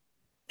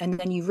 And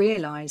then you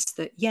realize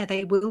that,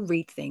 they will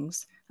read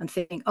things and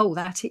think, oh,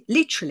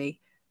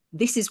 literally,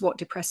 this is what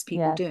depressed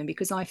people do. And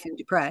because I feel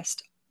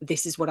depressed,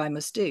 this is what I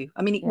must do.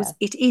 I mean,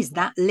 it is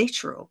that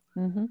literal.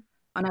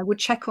 And I would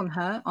check on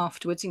her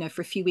afterwards, you know,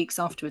 for a few weeks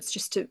afterwards,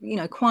 just to, you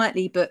know,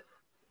 quietly, but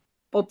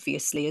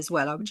obviously as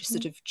well. I would just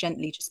sort of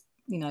gently just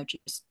you know,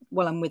 just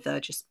while I'm with her,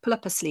 just pull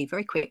up her sleeve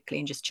very quickly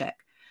and just check.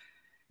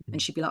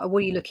 And she'd be like, oh, what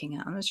are you looking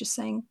at? And I was just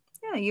saying,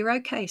 yeah, you're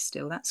okay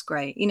still. That's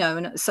great. You know,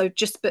 and so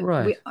just, but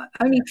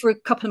only for a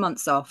couple of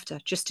months after,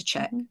 just to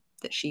check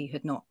that she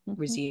had not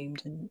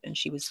resumed and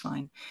she was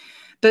fine.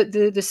 But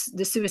the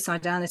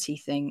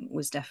suicidality thing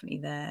was definitely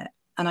there.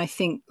 And I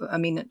think, I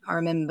mean, I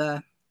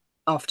remember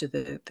after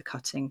the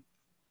cutting,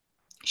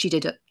 she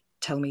did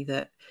tell me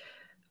that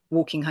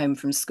walking home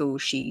from school,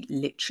 she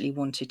literally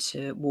wanted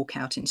to walk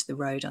out into the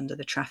road under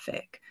the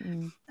traffic.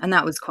 And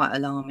that was quite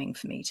alarming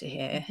for me to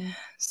hear.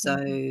 So,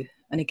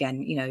 and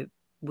again, you know,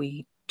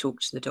 we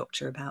talked to the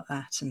doctor about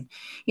that. And,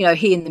 you know,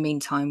 he in the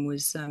meantime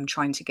was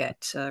trying to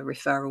get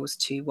referrals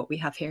to what we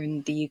have here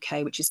in the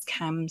UK, which is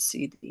CAMS,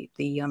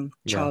 the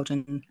child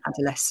and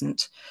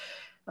adolescent,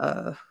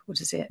 what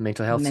is it?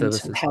 Mental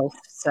health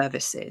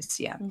services.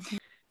 Yeah.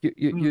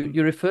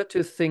 You refer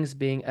to things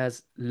being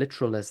as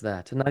literal as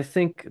that. And I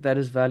think that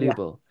is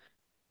valuable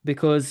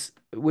because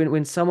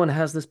when someone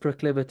has this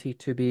proclivity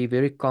to be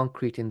very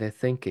concrete in their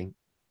thinking,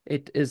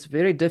 it is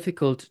very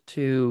difficult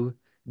to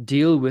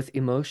deal with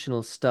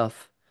emotional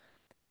stuff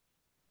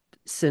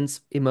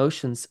since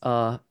emotions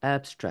are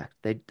abstract.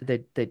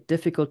 They're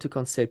difficult to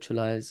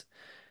conceptualize.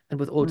 And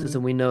with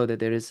autism, we know that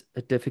there is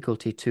a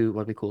difficulty to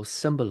what we call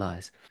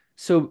symbolize.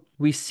 So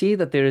we see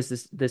that there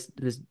is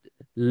this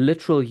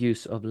literal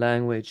use of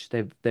language.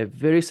 They're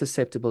very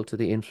susceptible to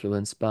the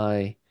influence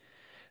by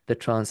the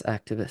trans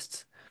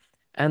activists,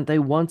 and they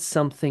want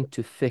something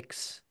to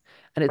fix.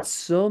 And it's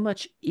so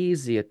much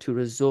easier to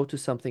resort to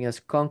something as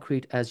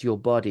concrete as your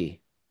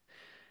body,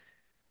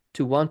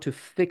 to want to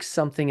fix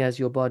something as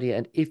your body.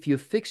 And if you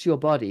fix your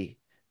body,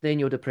 then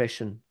your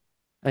depression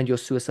and your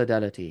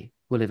suicidality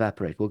will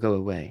evaporate, will go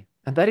away.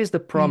 And that is the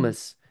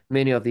promise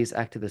many of these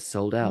activists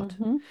sold out.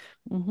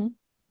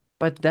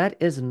 But that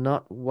is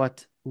not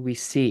what we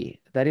see.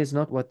 That is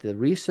not what the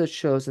research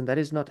shows, and that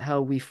is not how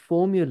we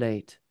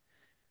formulate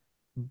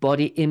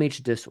body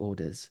image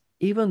disorders.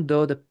 Even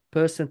though the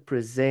person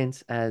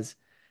presents as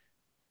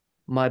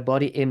my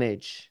body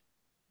image,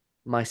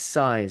 my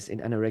size in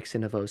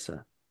anorexia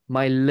nervosa,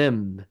 my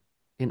limb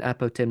in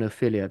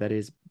apotemnophilia, that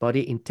is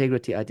body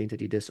integrity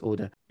identity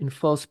disorder, in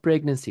false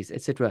pregnancies,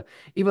 etc.,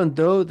 even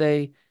though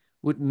they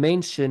would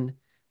mention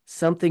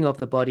something of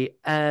the body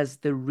as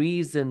the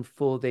reason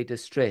for their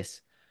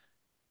distress,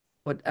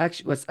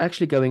 what's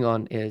actually going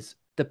on is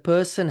the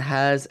person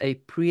has a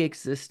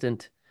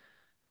pre-existent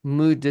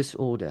mood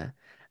disorder,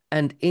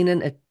 and in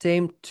an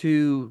attempt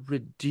to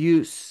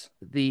reduce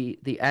the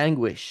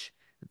anguish,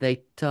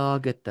 they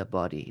target the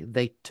body.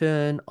 They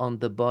turn on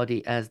the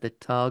body as the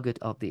target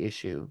of the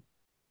issue.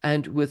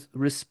 And with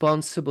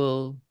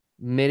responsible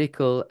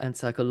medical and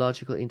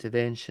psychological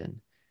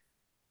intervention,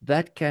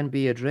 that can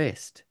be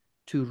addressed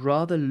to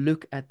rather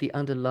look at the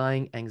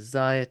underlying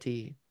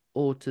anxiety,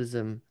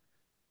 autism,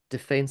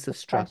 defensive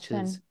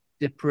structures,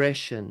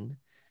 depression,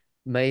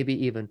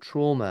 maybe even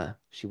trauma.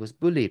 She was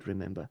bullied,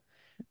 remember,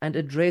 and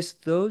address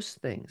those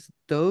things.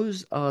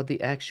 Those are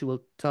the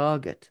actual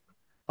target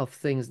of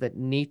things that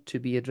need to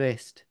be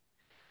addressed,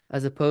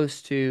 as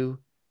opposed to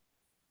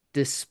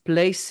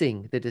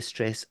displacing the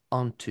distress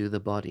onto the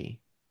body.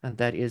 And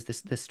that is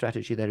the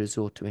strategy they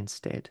resort to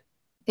instead.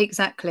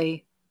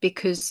 Exactly,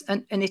 because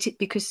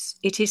because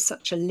it is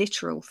such a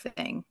literal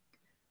thing.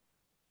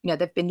 You know,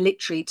 they've been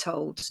literally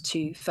told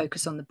to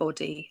focus on the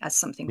body as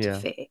something to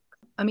fix.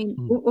 I mean,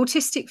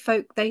 autistic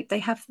folk, they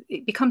have,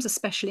 it becomes a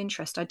special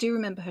interest. I do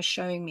remember her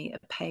showing me a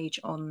page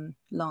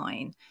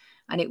online,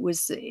 and it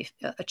was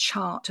a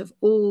chart of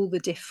all the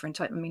different,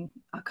 I mean,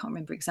 I can't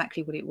remember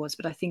exactly what it was,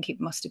 but I think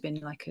it must have been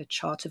like a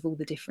chart of all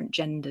the different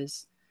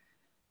genders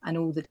and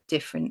all the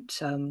different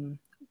sort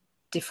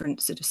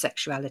of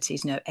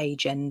sexualities, you know,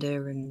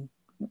 agender and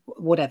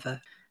whatever.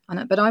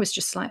 But I was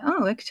just like,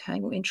 oh, okay,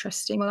 well,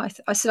 interesting. Well,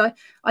 I said,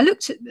 I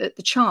looked at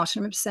the chart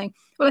and I remember saying,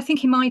 well, I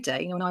think in my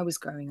day, you know, when I was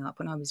growing up,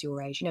 when I was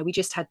your age, you know, we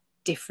just had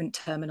different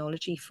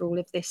terminology for all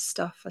of this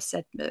stuff. I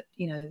said that,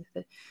 you know,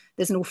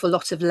 there's an awful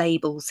lot of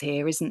labels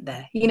here, isn't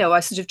there? You know,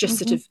 I sort of just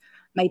sort of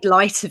made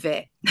light of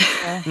it.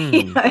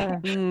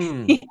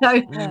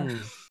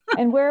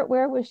 And where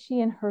was she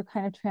in her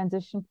kind of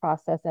transition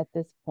process at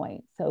this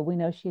point? So we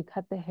know she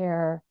cut the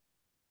hair.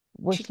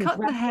 She cut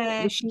the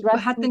hair. She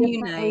had the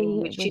new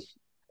name, which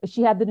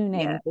she had the new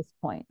name at this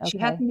point. Okay. She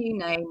had the new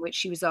name, which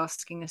she was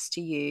asking us to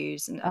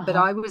use. And but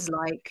I was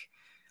like,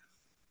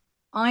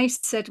 I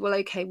said, well,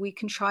 okay, we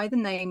can try the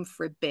name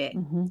for a bit.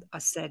 I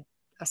said,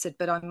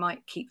 but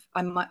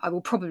I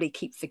will probably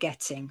keep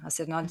forgetting. I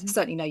said, and I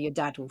certainly know your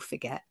dad will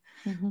forget.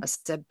 I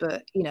said,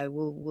 but you know,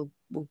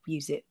 we'll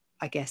use it,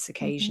 I guess,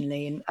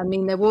 occasionally. And I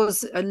mean, there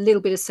was a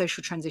little bit of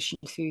social transition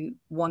through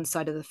one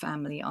side of the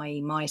family,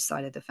 i.e. my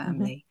side of the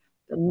family,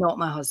 but not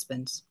my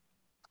husband's.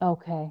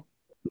 Okay.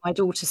 My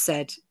daughter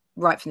said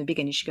right from the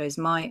beginning, she goes,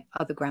 my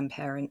other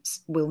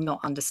grandparents will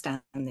not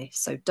understand this,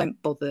 so don't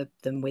bother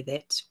them with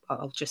it.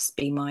 I'll just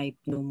be my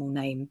normal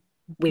name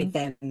with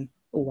them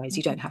always.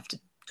 You don't have to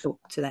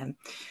talk to them.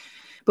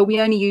 But we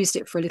only used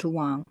it for a little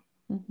while.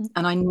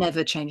 And I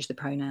never changed the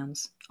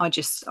pronouns. I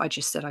just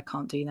said I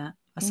can't do that.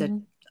 I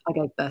said, I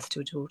gave birth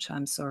to a daughter,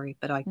 I'm sorry,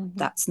 but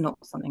that's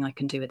not something I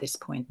can do at this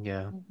point.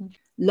 Yeah.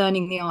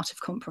 Learning the art of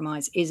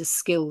compromise is a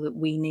skill that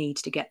we need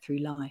to get through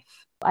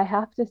life. I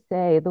have to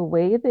say, the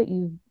way that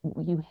you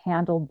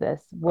handled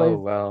this Oh, was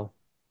wow.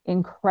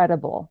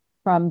 incredible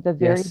from the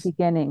very Yes.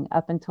 beginning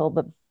up until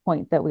the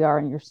point that we are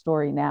in your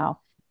story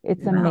now.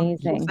 It's Wow. Well,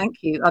 amazing.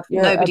 thank you.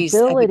 Your Nobody's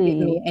ever given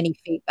me ability. any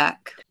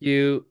feedback.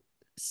 You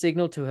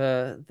signal to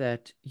her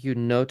that you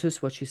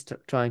notice what she's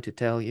trying to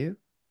tell you.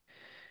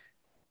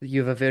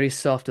 You have a very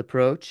soft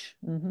approach,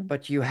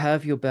 but you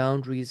have your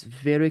boundaries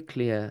very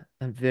clear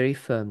and very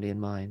firmly in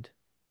mind.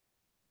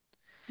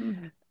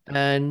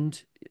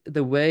 And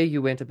the way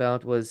you went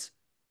about was,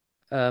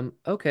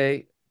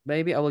 okay,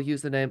 maybe I will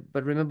use the name,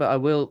 but remember, I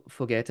will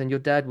forget, and your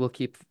dad will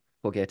keep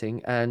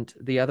forgetting, and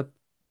the other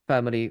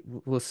family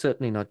will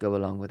certainly not go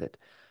along with it.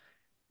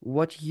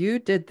 What you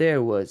did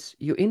there was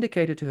you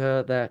indicated to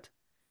her that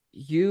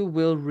you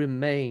will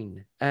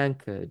remain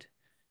anchored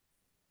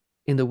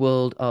in the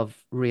world of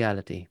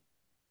reality.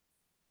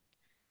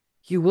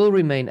 You will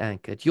remain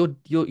anchored.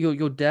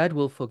 Your dad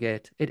will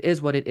forget. It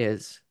is what it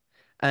is,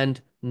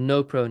 and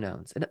no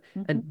pronouns.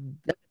 And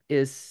that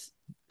is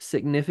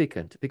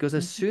significant because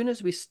as soon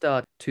as we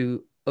start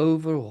to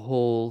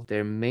overhaul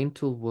their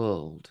mental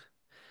world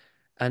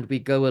and we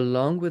go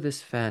along with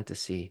this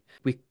fantasy,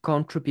 we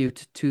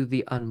contribute to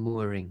the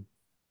unmooring.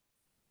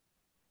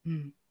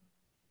 I'm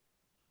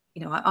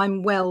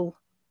well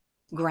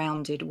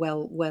grounded,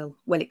 well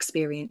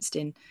experienced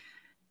in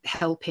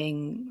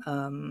helping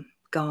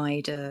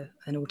guide an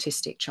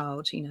autistic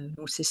child, an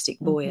autistic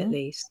boy at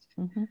least.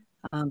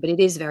 But it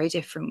is very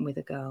different with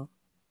a girl.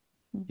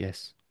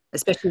 Yes.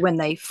 Especially when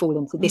they fall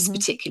into this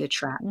particular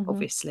trap,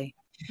 obviously.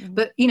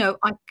 But,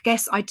 I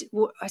guess I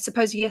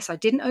suppose, yes, I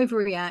didn't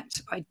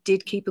overreact. I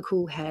did keep a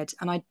cool head,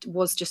 and I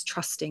was just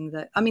trusting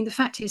that. I mean, the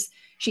fact is,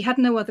 she had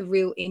no other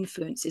real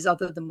influences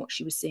other than what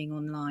she was seeing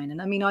online.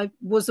 And I mean, I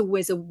was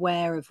always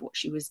aware of what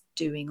she was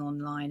doing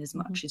online as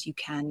much as you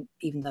can,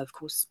 even though, of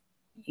course,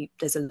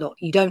 there's a lot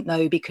you don't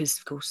know because,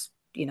 of course,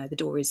 the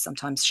door is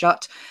sometimes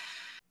shut.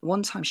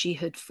 One time she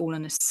had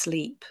fallen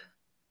asleep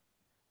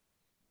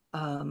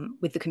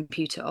with the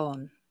computer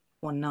on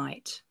one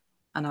night,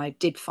 and I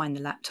did find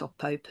the laptop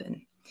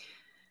open,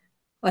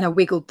 and I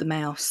wiggled the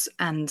mouse,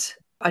 and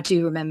I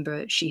do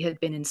remember she had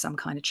been in some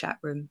kind of chat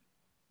room,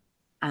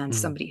 and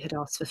somebody had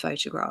asked for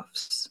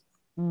photographs,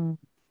 and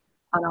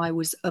I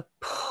was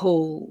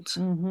appalled,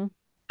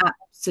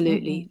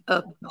 absolutely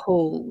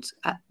appalled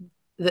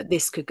that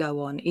this could go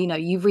on.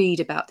 You read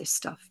about this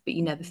stuff, but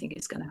you never think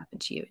it's going to happen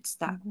to you. It's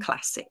that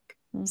classic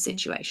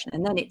situation,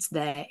 and then it's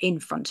there in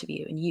front of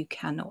you, and you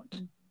cannot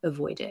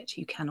avoid it.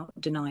 You cannot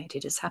deny it.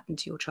 It has happened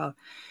to your child.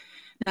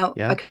 Now,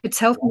 I could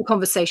tell from the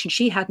conversation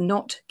she had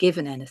not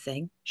given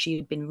anything. She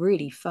had been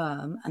really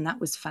firm, and that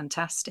was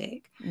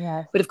fantastic.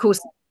 Yes. But of course,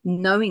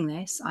 knowing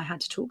this, I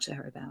had to talk to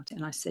her about it.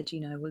 And I said,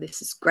 well,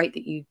 this is great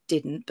that you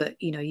didn't, but,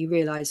 you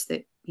realize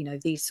that,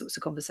 these sorts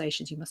of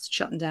conversations, you must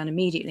shut them down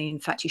immediately. In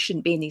fact, you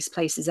shouldn't be in these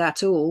places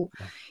at all,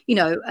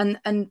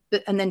 and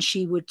then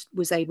she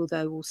was able,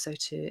 though, also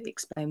to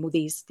explain, well,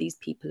 these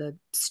people are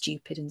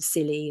stupid and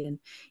silly. And,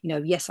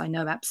 yes, I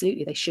know,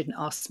 absolutely, they shouldn't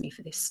ask me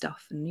for this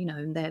stuff. And,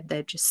 and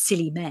they're just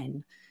silly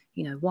men.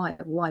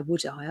 Why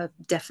would I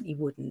definitely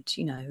wouldn't,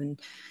 and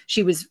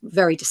she was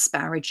very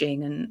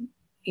disparaging and,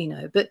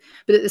 but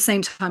at the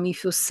same time, you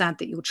feel sad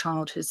that your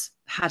child has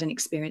had an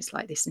experience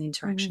like this, an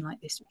interaction like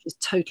this, which is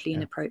totally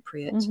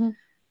inappropriate.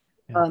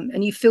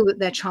 And you feel that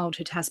their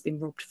childhood has been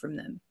robbed from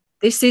them.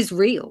 This is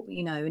real,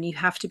 and you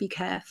have to be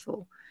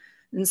careful.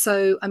 And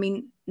so, I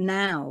mean,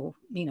 now,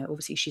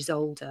 obviously she's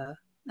older,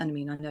 and I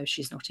mean, I know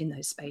she's not in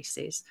those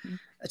spaces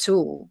at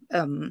all.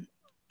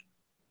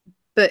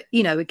 But,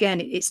 again,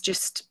 it's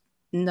just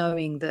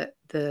knowing that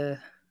the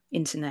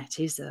internet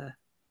is a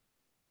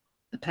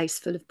place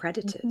full of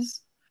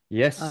predators.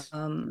 Yes.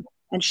 And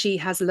she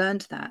has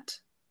learned that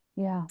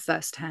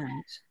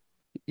firsthand.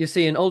 You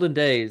see, in olden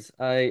days,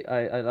 I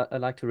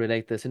like to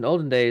relate this. In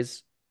olden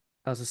days,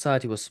 our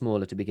society was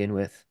smaller to begin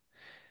with.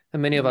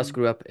 And many of us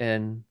grew up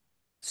in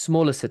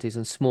smaller cities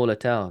and smaller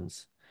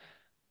towns.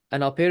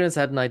 And our parents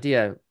had an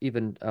idea,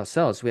 even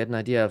ourselves, we had an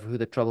idea of who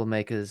the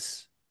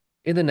troublemakers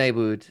in the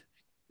neighborhood,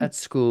 at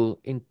school,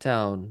 in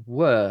town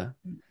were.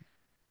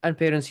 And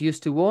parents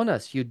used to warn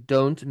us, you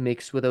don't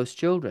mix with those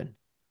children.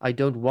 I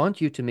don't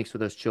want you to mix with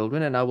those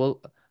children, and I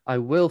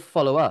will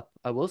follow up.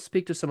 I will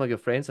speak to some of your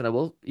friends, and I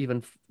will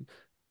even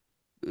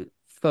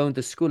phone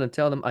the school and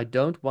tell them I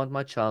don't want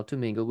my child to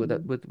mingle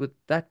with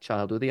that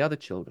child or the other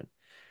children.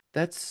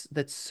 That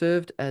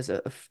served as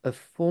a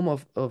form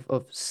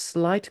of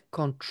slight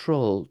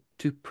control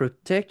to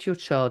protect your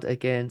child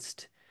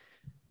against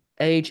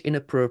age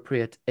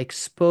inappropriate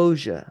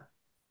exposure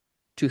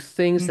to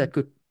things that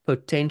could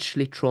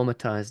potentially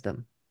traumatize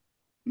them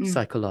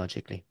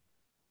psychologically.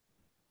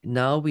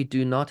 Now we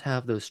do not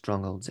have those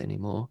strongholds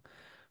anymore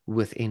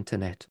with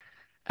internet.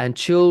 And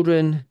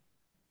children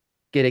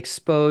get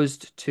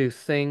exposed to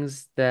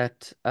things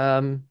that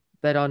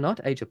that are not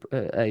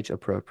age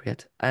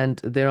appropriate. And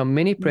there are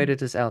many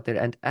predators out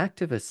there and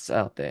activists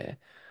out there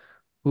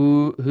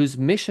whose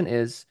mission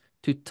is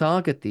to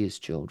target these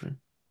children.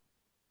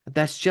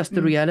 That's just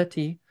the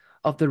reality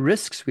of the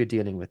risks we're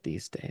dealing with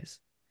these days.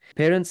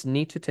 Parents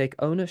need to take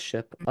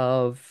ownership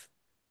of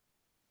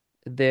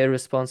their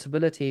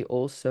responsibility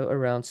also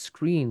around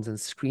screens and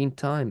screen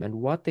time and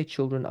what their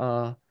children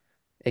are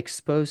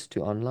exposed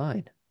to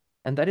online.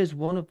 And that is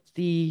one of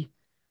the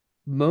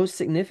most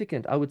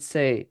significant, I would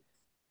say,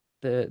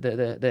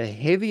 the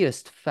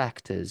heaviest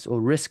factors or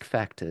risk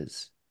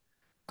factors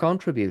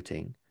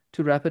contributing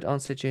to rapid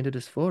onset gender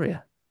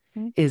dysphoria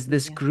is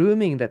this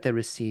grooming that they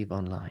receive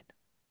online.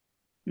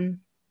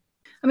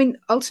 I mean,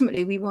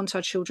 ultimately, we want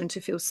our children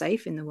to feel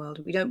safe in the world.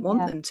 We don't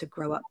want them to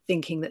grow up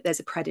thinking that there's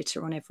a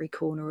predator on every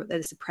corner, or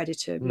there's a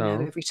predator, you know,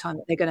 every time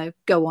that they're going to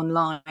go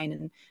online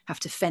and have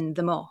to fend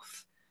them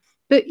off.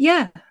 But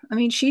yeah, I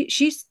mean,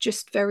 she's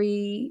just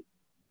very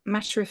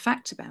matter of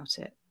fact about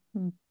it.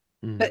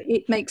 But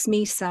it makes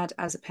me sad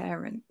as a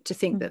parent to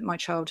think that my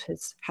child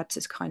has had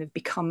to kind of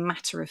become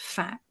matter of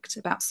fact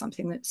about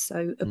something that's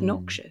so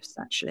obnoxious,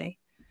 actually.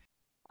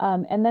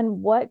 And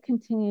then what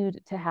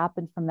continued to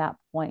happen from that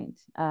point,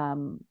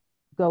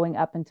 going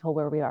up until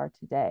where we are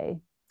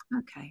today?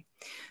 Okay.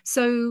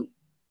 So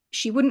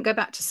she wouldn't go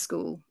back to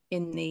school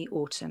in the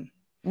autumn.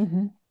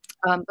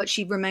 But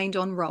she remained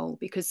on roll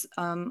because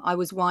I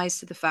was wise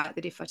to the fact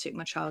that if I took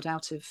my child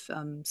out of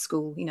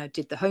school, you know,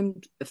 did the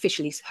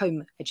officially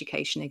home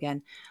education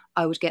again,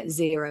 I would get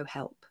zero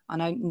help.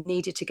 And I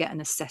needed to get an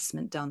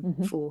assessment done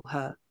for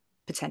her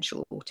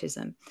potential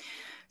autism.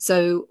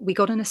 So we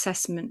got an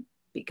assessment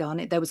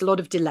begun. There was a lot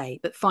of delay,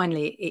 but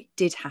finally it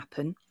did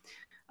happen.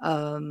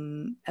 A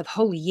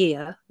whole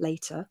year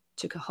later,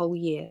 took a whole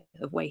year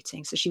of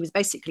waiting. So she was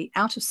basically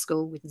out of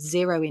school with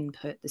zero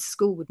input. The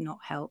school would not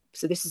help.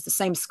 So this is the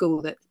same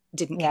school that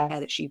didn't care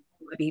that she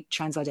might be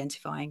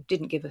trans-identifying,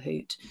 didn't give a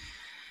hoot.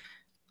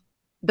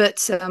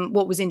 But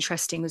what was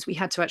interesting was we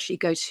had to actually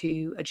go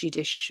to a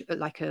judicial,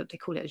 they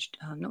call it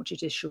not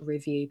judicial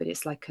review, but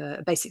it's like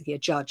basically a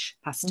judge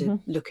has to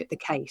look at the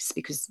case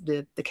because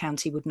the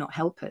county would not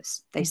help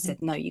us. They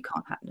said, no, you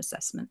can't have an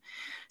assessment.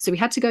 So we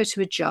had to go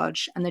to a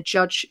judge, and the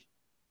judge,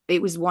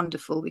 it was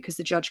wonderful because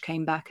the judge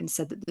came back and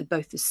said that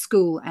both the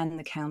school and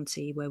the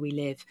county where we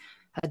live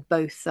had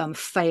both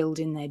failed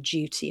in their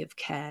duty of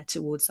care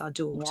towards our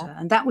daughter.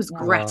 And that was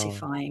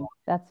gratifying. Wow.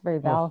 That's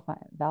very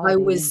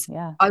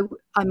validating.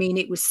 I mean,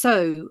 it was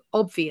so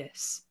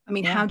obvious. I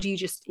mean, how do you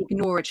just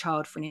ignore a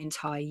child for an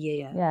entire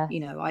year?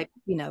 You know,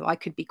 I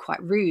could be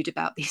quite rude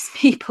about these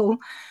people.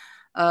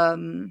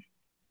 But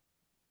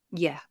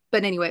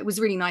anyway, it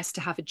was really nice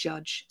to have a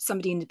judge,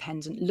 somebody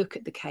independent, look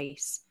at the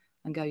case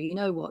and go, you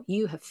know what,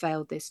 you have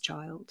failed this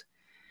child.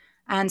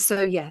 And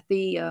so,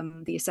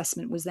 the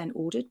assessment was then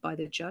ordered by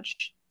the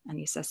judge, and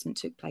the assessment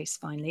took place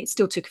finally. It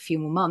still took a few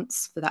more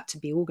months for that to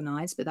be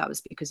organised, but that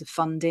was because of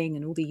funding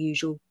and all the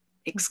usual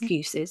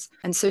excuses.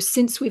 And so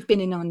since we've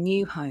been in our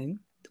new home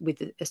with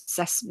the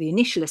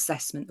initial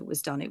assessment that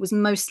was done, it was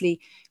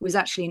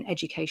actually an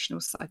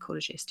educational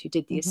psychologist who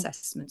did the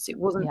assessments. It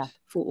wasn't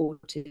for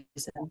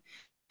autism,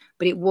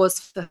 but it was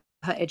for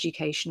her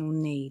educational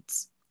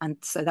needs. And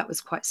so that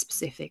was quite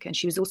specific. And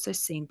she was also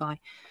seen by,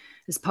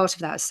 as part of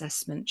that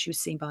assessment, she was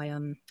seen by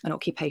an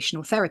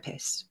occupational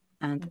therapist.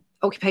 And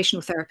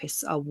occupational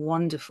therapists are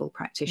wonderful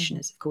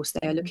practitioners. Of course,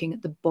 they are looking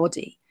at the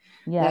body.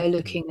 They're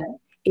looking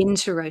at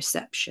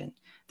interoception.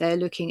 They're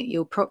looking at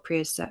your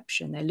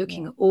proprioception. They're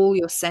looking at all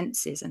your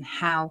senses and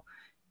how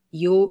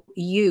you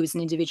as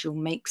an individual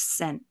makes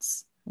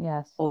sense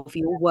of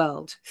your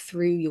world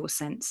through your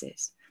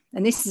senses.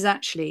 And this is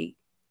actually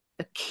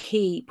a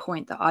key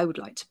point that I would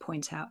like to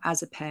point out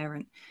as a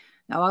parent.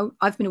 Now,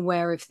 I've been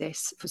aware of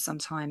this for some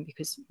time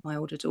because my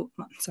older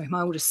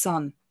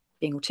son,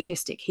 being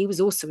autistic, he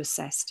was also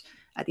assessed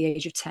at the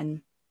age of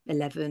 10,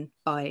 11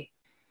 by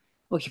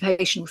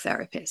occupational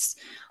therapists.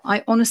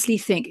 I honestly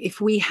think if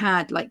we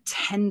had like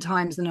 10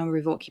 times the number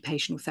of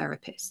occupational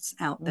therapists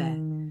out there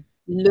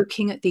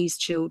looking at these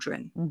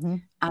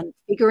children and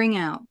figuring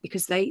out,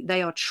 because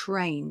they are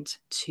trained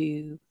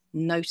to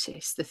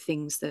notice the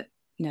things that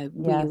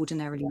we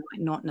ordinarily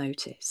might not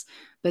notice,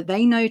 but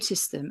they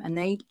notice them and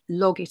they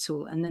log it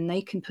all, and then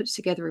they can put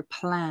together a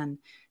plan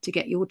to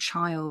get your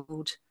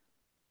child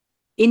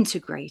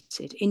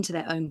integrated into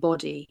their own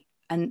body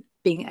and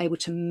being able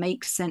to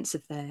make sense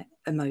of their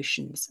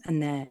emotions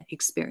and their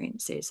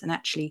experiences. And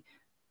actually,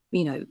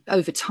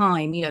 over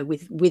time,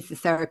 with the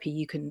therapy,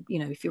 you can,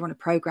 if you're on a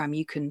program,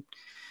 you can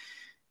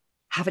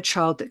have a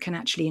child that can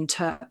actually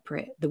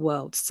interpret the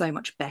world so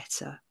much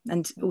better.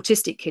 And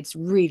autistic kids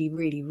really,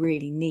 really,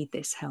 really need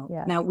this help.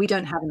 Now, we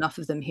don't have enough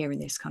of them here in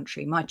this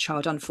country. My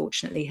child,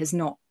 unfortunately, has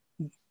not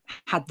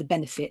had the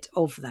benefit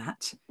of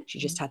that. She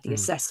just had the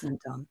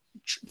assessment done.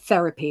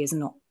 Therapy has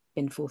not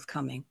been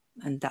forthcoming,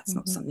 and that's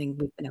not something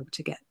we've been able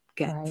to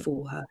get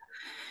for her.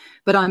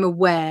 But I'm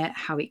aware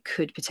how it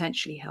could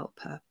potentially help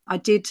her. I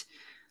did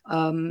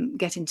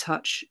get in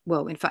touch.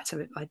 Well, in fact,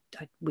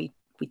 we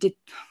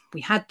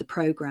we had the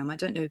program. I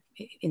don't know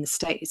in the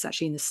States, it's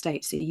actually in the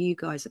States, so you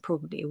guys are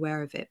probably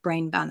aware of it,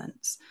 Brain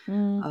Balance.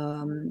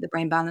 The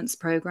Brain Balance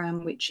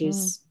program, which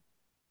is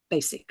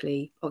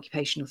basically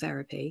occupational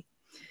therapy.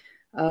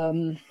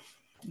 I'm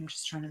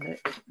just trying to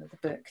look at the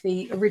book.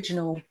 The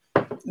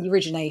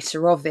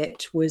originator of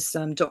it was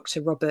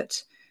Dr.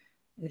 Robert,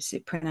 is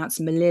it pronounced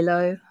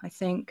Melillo, I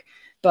think,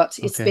 but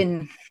it's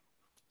been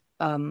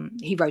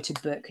he wrote a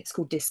book. It's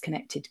called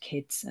Disconnected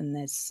Kids, and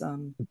there's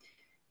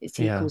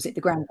he calls it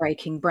the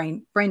groundbreaking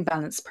brain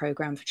balance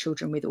program for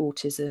children with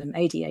autism,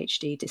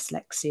 ADHD,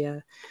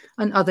 dyslexia,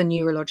 and other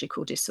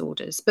neurological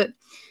disorders. But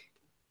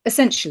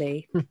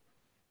essentially,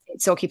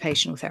 it's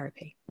occupational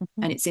therapy,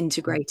 and it's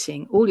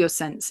integrating all your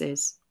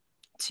senses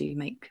to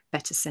make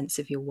better sense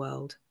of your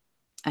world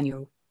and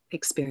your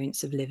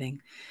experience of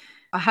living.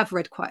 I have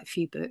read quite a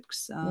few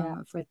books.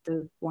 I've read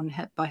the one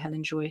by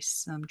Helen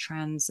Joyce,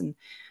 Trans, and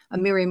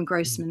Miriam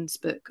Grossman's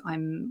book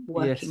I'm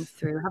working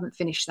through. I haven't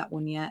finished that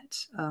one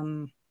yet.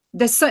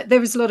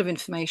 There is a lot of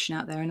information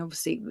out there, and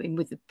obviously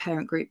with the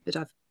parent group that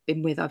I've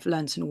been with, I've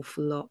learned an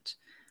awful lot.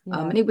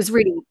 And it was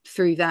really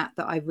through that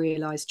I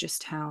realised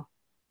just how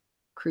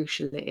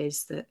crucial it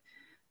is that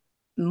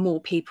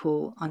more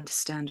people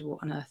understand what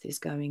on earth is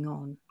going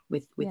on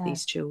with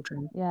these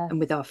children and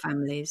with our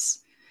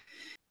families.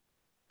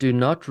 Do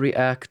not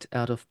react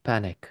out of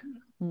panic.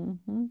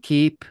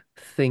 Keep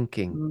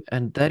thinking.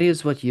 And that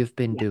is what you've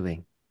been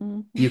doing.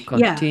 You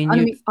continue. I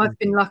mean, I've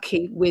been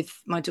lucky with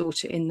my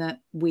daughter in that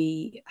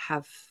we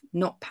have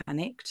not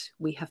panicked.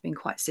 We have been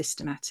quite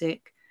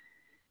systematic.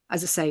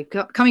 As I say,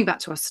 coming back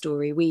to our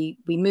story, we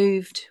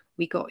moved,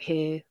 we got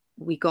here,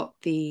 we got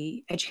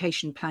the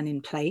education plan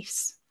in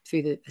place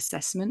through the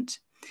assessment.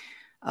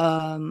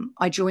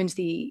 I joined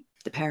the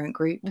parent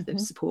group, the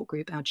support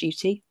group, Our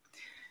Duty.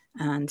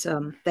 And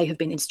they have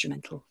been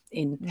instrumental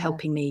in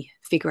helping me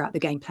figure out the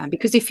game plan.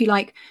 Because if you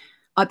like,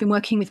 I've been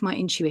working with my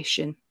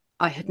intuition.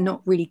 I had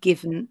not really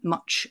given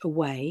much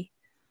away.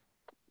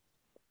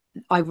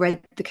 I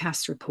read the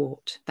CAS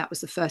report. That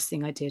was the first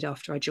thing I did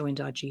after I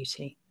joined Our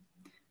Duty,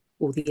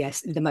 or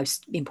the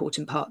most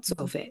important parts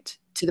of it,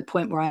 to the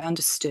point where I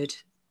understood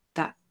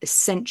that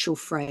essential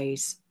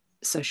phrase,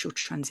 social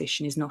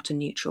transition is not a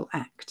neutral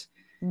act.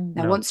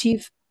 Now,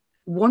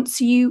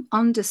 once you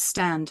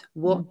understand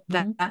what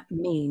that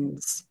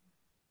means,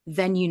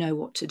 then you know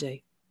what to do.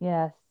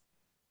 Yes.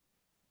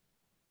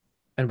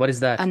 And what is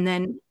that? And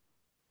then,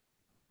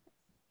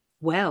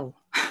 well,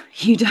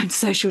 you don't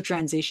social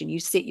transition. You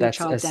sit your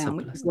child down,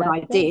 which is what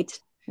I did.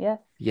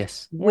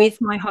 Yes. With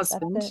my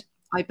husband.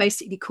 I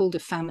basically called a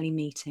family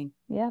meeting.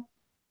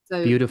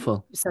 So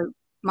beautiful. So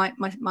my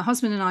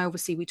husband and I,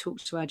 obviously, we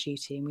talked to Our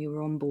Duty and we were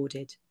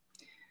onboarded.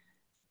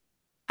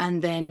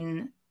 And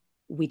then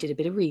we did a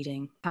bit of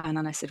reading, and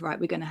then I said, right,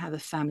 we're going to have a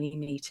family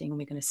meeting and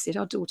we're going to sit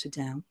our daughter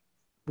down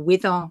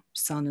with our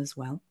son as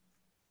well.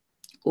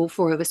 All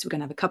four of us, we're going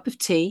to have a cup of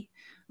tea,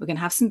 we're going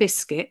to have some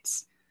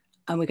biscuits,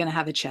 and we're going to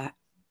have a chat.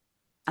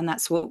 And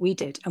that's what we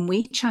did. And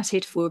we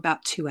chatted for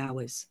about 2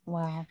 hours.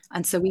 Wow.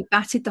 And so we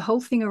batted the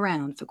whole thing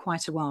around for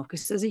quite a while,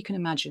 because as you can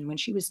imagine, when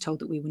she was told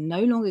that we were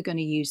no longer going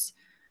to use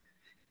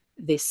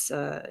this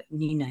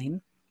new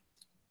name,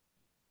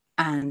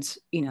 and,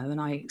 and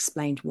I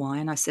explained why,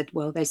 and I said,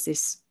 well, there's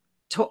this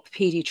top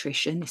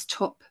pediatrician, this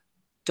top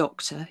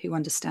doctor who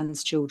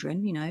understands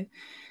children,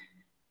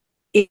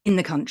 in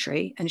the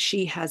country, and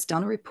she has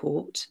done a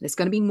report. There's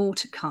going to be more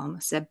to come. I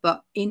said,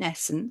 but in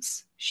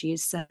essence, she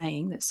is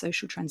saying that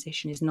social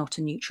transition is not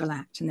a neutral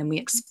act. And then we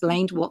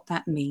explained what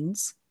that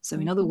means. So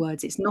in other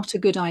words, it's not a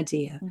good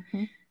idea.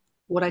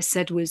 What I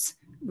said was,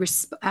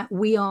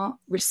 we are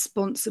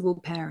responsible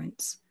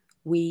parents.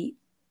 We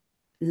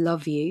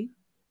love you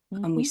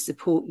and we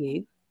support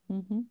you.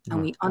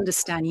 And we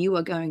understand you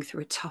are going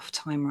through a tough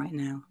time right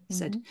now. I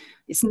said,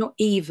 it's not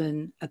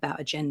even about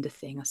a gender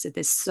thing. I said,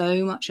 there's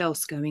so much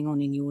else going on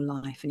in your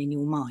life and in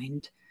your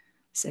mind.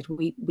 I said,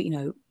 we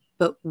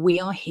but we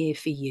are here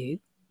for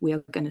you. We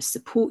are going to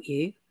support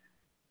you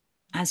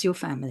as your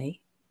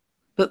family.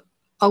 But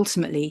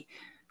ultimately,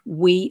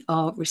 we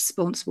are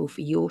responsible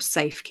for your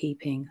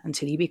safekeeping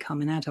until you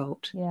become an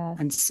adult.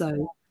 And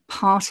so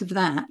part of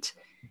that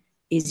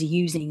is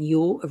using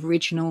your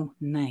original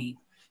name.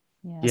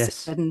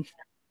 Yes.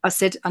 I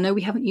said, I know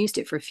we haven't used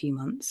it for a few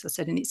months. I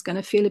said, and it's going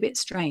to feel a bit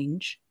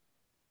strange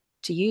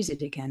to use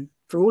it again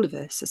for all of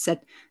us. I said,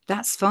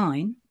 that's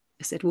fine.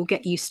 I said, we'll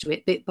get used to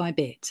it bit by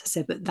bit. I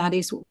said, but that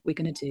is what we're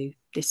going to do.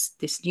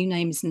 This new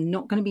name is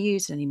not going to be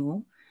used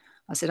anymore.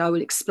 I said, I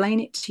will explain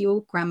it to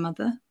your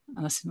grandmother.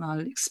 And I said, I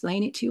will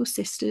explain it to your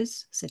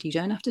sisters. I said, you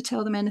don't have to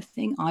tell them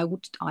anything. I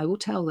will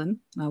tell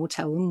them, and I will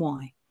tell them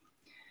why.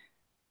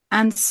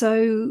 And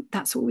so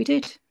that's what we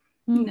did,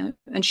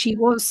 and she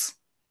was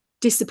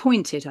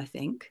disappointed, I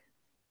think,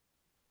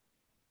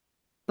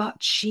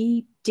 but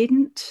she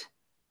didn't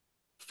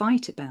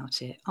fight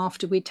about it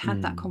after we'd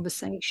had that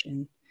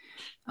conversation.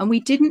 And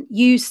we didn't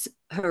use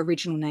her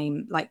original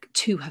name like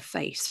to her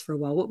face for a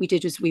while. What we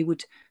did was we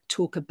would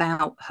talk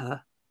about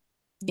her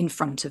in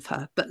front of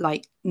her, but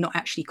like not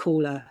actually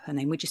call her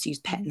name. We just use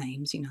pet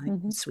names, you know,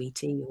 Mm-hmm.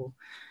 sweetie, or,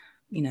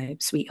 you know,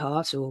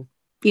 sweetheart, or,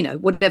 you know,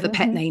 whatever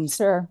pet names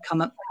Sure.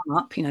 come up.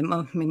 You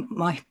know,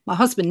 my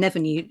husband never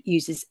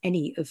uses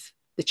any of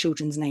the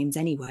children's names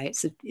anyway.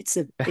 It's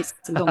a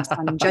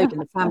long-standing joke in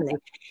the family.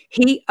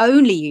 He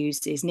only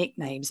uses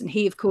nicknames, and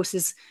he, of course,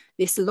 is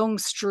this long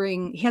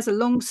string. He has a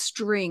long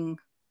string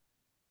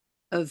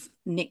of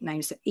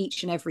nicknames for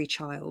each and every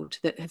child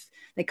that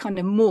they kind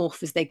of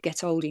morph as they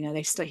get older. You know,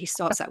 he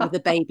starts out with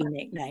a baby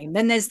nickname,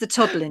 then there's the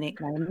toddler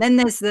nickname, then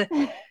there's the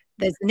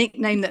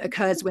nickname that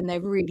occurs when they're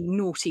really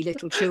naughty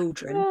little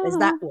children. There's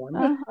that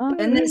one.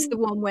 Then there's the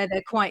one where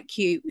they're quite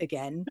cute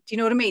again. Do you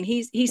know what I mean?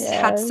 He's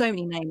had so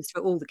many names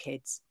for all the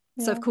kids.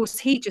 So of course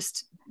he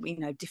just, you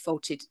know,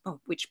 defaulted,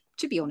 which,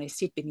 to be honest,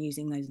 he'd been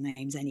using those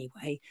names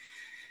anyway,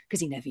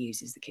 because he never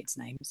uses the kids'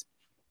 names.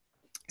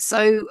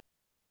 So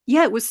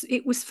yeah,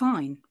 it was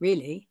fine,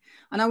 really.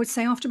 And I would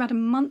say after about a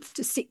month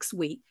to 6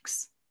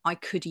 weeks, I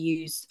could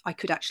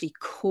actually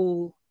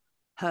call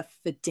her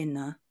for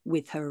dinner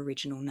with her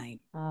original name.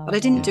 But I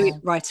didn't do it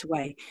right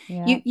away.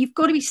 You've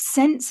got to be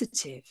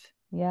sensitive.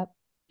 Yep.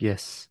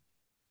 Yes.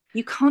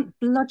 You can't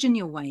bludgeon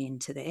your way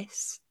into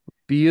this.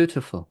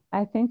 Beautiful.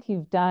 I think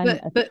you've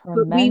done but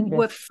we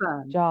were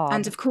firm job.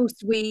 And of course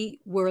we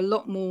were a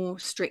lot more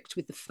strict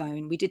with the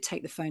phone. We did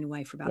take the phone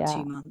away for about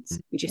 2 months.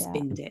 We just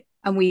binned it,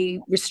 and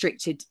we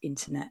restricted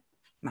internet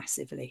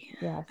massively.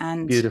 Yes.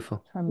 And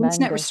beautiful.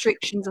 Internet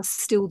restrictions are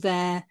still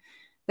there.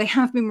 They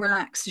have been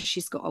relaxed as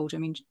she's got older. I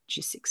mean,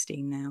 she's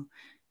 16 now,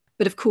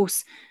 but of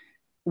course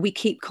we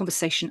keep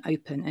conversation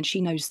open, and she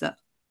knows that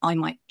I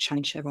might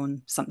challenge her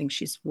on something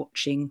she's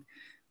watching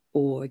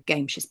or a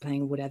game she's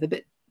playing or whatever,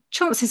 but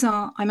chances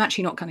are I'm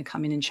actually not going to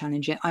come in and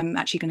challenge it. I'm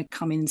actually going to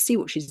come in and see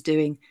what she's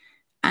doing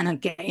and I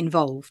get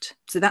involved.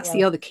 So that's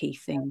the other key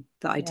thing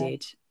that I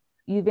did.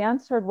 You've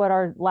answered what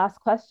our last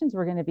questions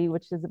were going to be,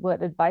 which is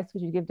what advice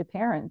would you give to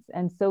parents?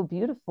 And so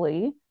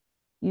beautifully,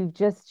 you've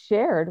just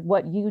shared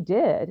what you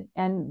did,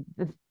 and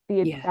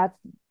that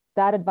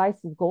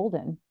advice is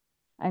golden.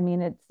 I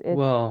mean, it's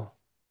well,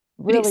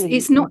 really,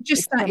 it's not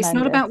just that. It's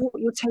not about what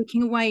you're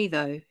taking away,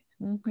 though.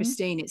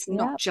 Christine, it's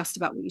not just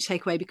about what you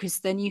take away, because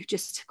then you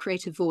just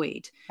create a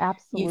void.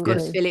 Absolutely. You've got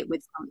to fill it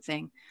with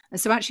something. And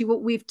so actually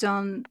what we've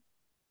done,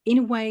 in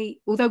a way,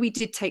 although we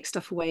did take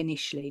stuff away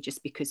initially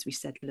just because we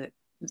said, look,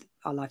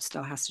 our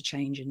lifestyle has to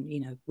change, and, you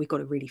know, we've got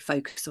to really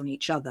focus on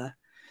each other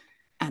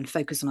and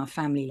focus on our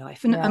family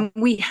life. And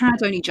we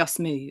had only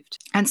just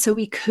moved, and so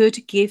we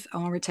could give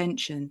our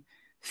attention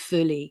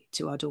fully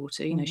to our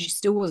daughter. You know, she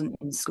still wasn't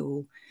in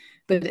school,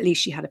 but at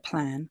least she had a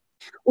plan.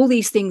 All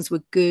these things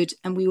were good,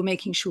 and we were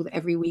making sure that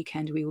every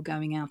weekend we were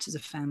going out as a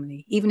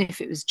family, even if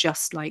it was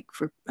just like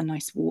for a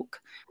nice walk.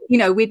 You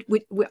know,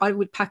 I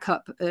would pack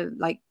up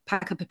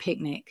a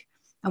picnic,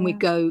 and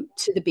we'd go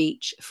to the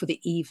beach for the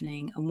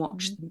evening and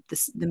watch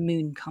the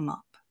moon come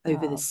up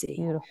over the sea.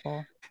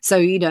 Beautiful. So,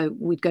 you know,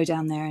 we'd go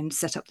down there and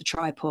set up the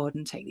tripod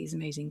and take these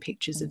amazing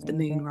pictures of the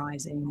moon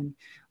rising and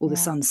all the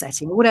sun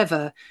setting or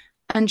whatever,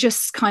 and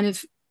just kind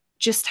of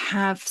just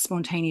have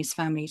spontaneous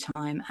family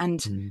time.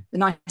 And the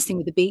nice thing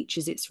with the beach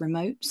is it's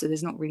remote, so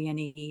there's not really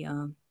any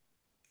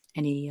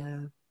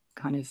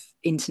kind of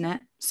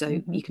internet, so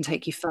you can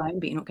take your phone,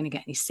 but you're not going to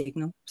get any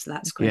signal, so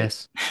that's great.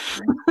 Yes.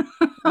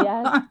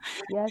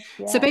 Yes.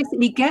 So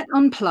basically, get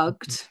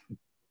unplugged,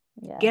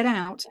 get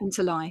out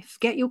into life,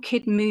 get your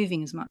kid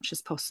moving as much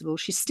as possible.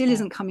 She still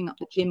isn't coming up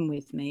the gym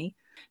with me,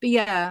 but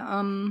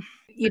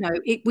you know,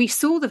 we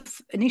saw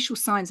the initial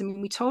signs. I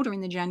mean, we told her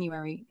in the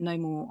January, no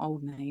more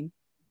old name,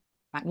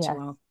 back to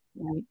our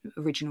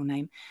original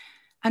name.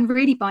 And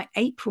really by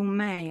April,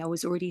 May, I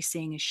was already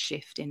seeing a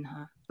shift in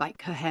her.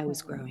 Like her hair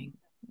was growing.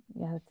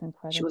 Yeah, that's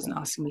incredible. She wasn't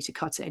asking me to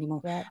cut it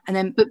anymore. And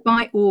then, but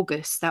by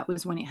August, that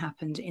was when it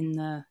happened.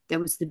 There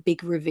was the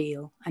big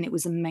reveal, and it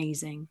was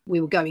amazing. We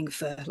were going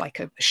for like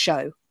a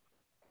show,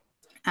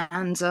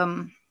 and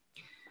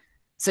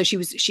so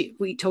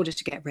we told her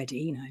to get ready,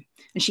 you know,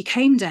 and she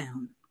came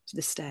down to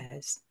the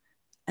stairs,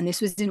 and this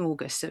was in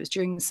August, so it was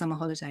during the summer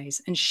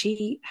holidays, and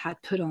she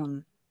had put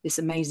on this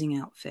amazing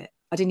outfit.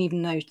 I didn't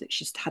even know that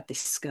she'd had this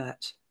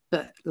skirt,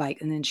 but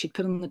and then she'd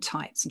put on the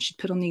tights, and she'd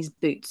put on these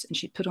boots, and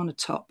she'd put on a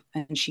top,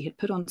 and she had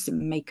put on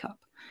some makeup,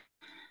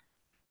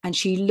 and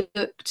she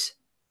looked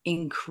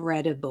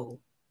incredible.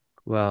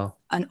 Wow.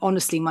 And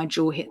honestly, my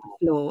jaw hit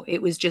the floor.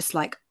 It was just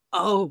like,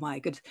 oh my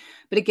god.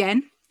 But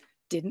again,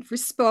 didn't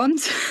respond.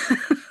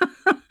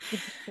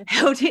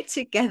 Held it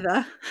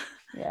together.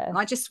 And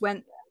I just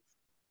went,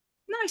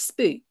 nice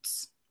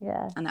boots.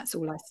 And that's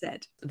all I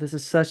said. This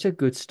is such a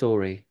good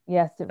story.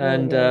 Yes, it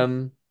really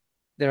is.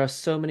 There are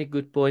so many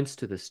good points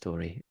to this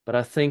story, but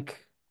I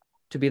think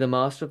to be the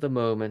master of the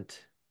moment,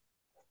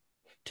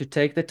 to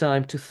take the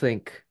time to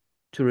think,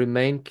 to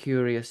remain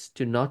curious,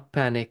 to not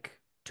panic,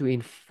 to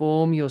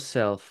inform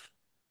yourself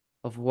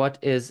of what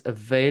is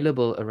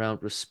available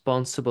around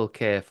responsible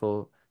care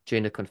for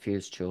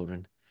gender-confused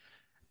children,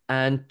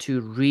 and to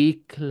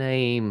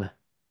reclaim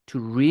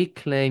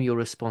your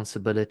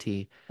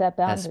responsibility Set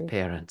as boundaries.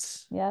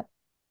 parents. Yep.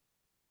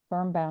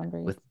 Firm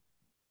boundaries.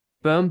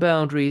 firm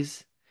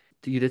boundaries.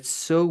 You did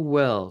so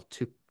well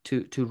to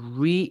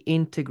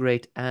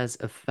reintegrate as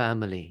a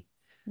family.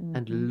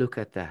 And Mm-hmm. look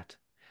at that.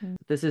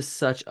 This is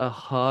such a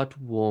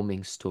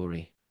heartwarming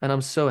story. And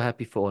I'm so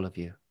happy for all of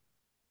you.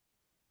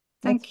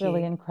 It's Thank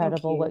really you. Thank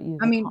incredible what you.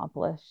 you've I mean,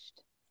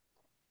 accomplished.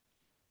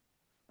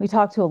 We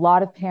talk to a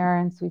lot of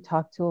parents. We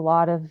talk to a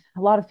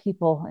lot of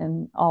people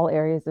in all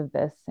areas of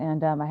this,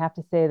 and I have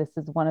to say, this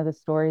is one of the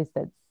stories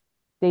that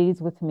stays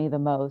with me the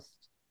most.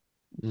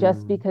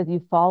 Just Mm, because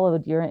you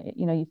followed your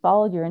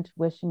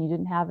intuition, you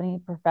didn't have any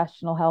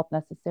professional help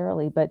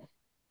necessarily, but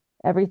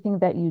everything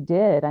that you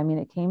did, I mean,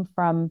 it came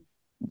from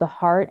the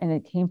heart and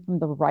it came from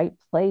the right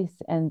place.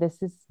 And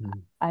this is, mm.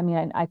 I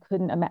mean, I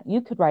couldn't imagine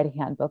you could write a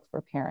handbook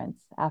for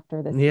parents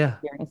after this Yeah.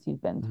 experience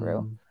you've been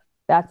through. Mm,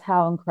 That's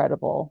how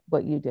incredible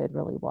what you did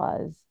really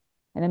was.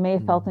 And it may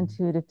have felt mm.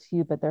 intuitive to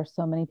you, but there's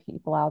so many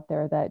people out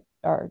there that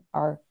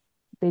are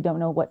they don't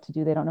know what to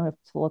do. They don't know if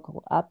to look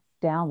up,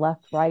 down,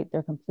 left, right.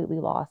 They're completely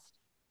lost.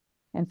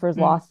 And for as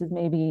mm, lost as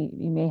maybe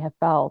you may have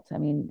felt, I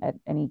mean, at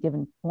any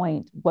given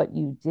point, what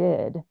you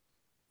did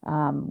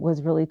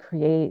was really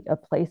create a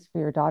place for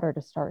your daughter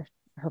to start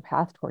her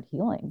path toward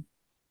healing.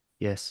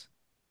 Yes.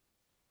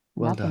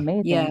 And Well that's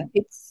done. yeah, amazing.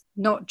 it's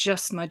not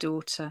just my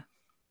daughter.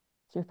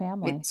 It's your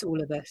family. It's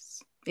all of us.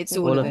 It's It's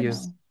your all All of of you.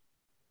 us.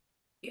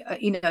 family.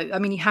 You know, I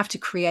mean, you have to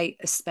create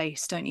a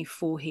space, don't you,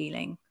 for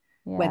healing,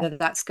 Yes, whether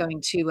that's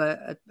going to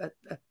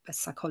a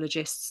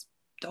psychologist's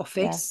yes,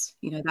 office,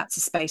 you know, that's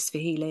a space for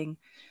healing.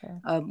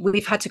 sure.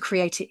 We've had to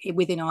create it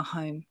within our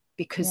home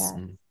because Yes,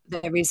 Mm.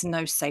 there is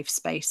no safe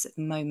space at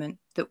the moment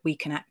that we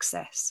can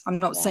access. I'm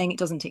not yes, saying it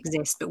doesn't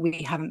exist, but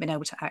we haven't been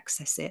able to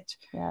access it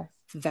yes,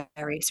 for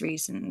various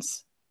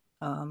reasons.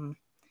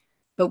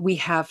 But we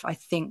have, I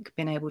think,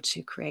 been able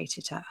to create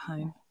it at yes.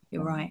 home.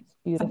 You're And right.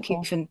 that's Thank you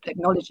beautiful. for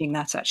acknowledging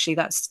that. Actually,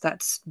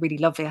 that's really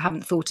lovely. I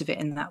haven't thought of it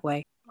in that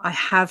way. I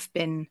have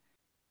been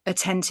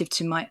attentive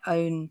to my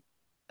own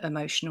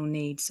emotional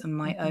needs and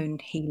my Mm-hmm. own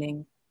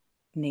healing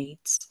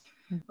needs.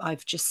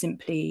 I've just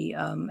simply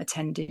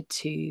attended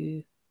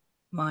to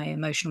my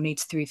emotional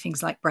needs through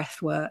things like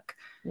breath work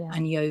Yeah,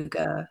 and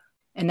yoga,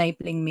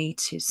 enabling me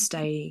to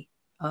stay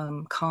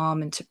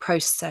calm and to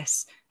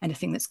process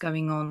anything that's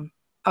going on.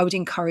 I would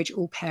encourage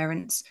all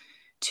parents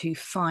to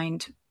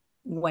find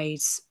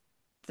ways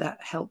that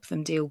help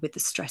them deal with the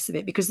stress of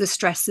it, because the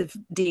stress of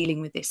dealing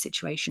with this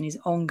situation is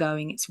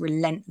ongoing, it's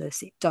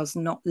relentless, it does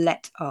not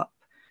let up.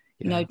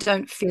 You know, Yeah.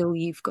 don't feel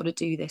you've got to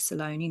do this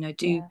alone. You know,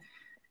 do yeah,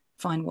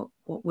 find what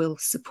will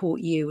support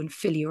you and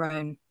fill your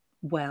own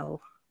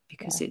well,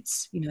 because yes.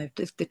 it's, you know,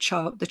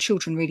 the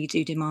children really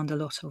do demand a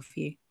lot of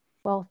you.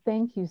 Well,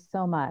 thank you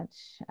so much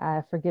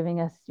for giving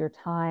us your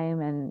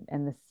time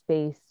and the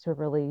space to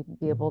really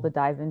be able to Mm.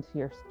 dive into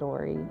your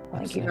story.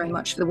 Thank you very Absolutely.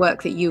 much for the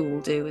work that you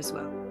all do as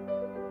well.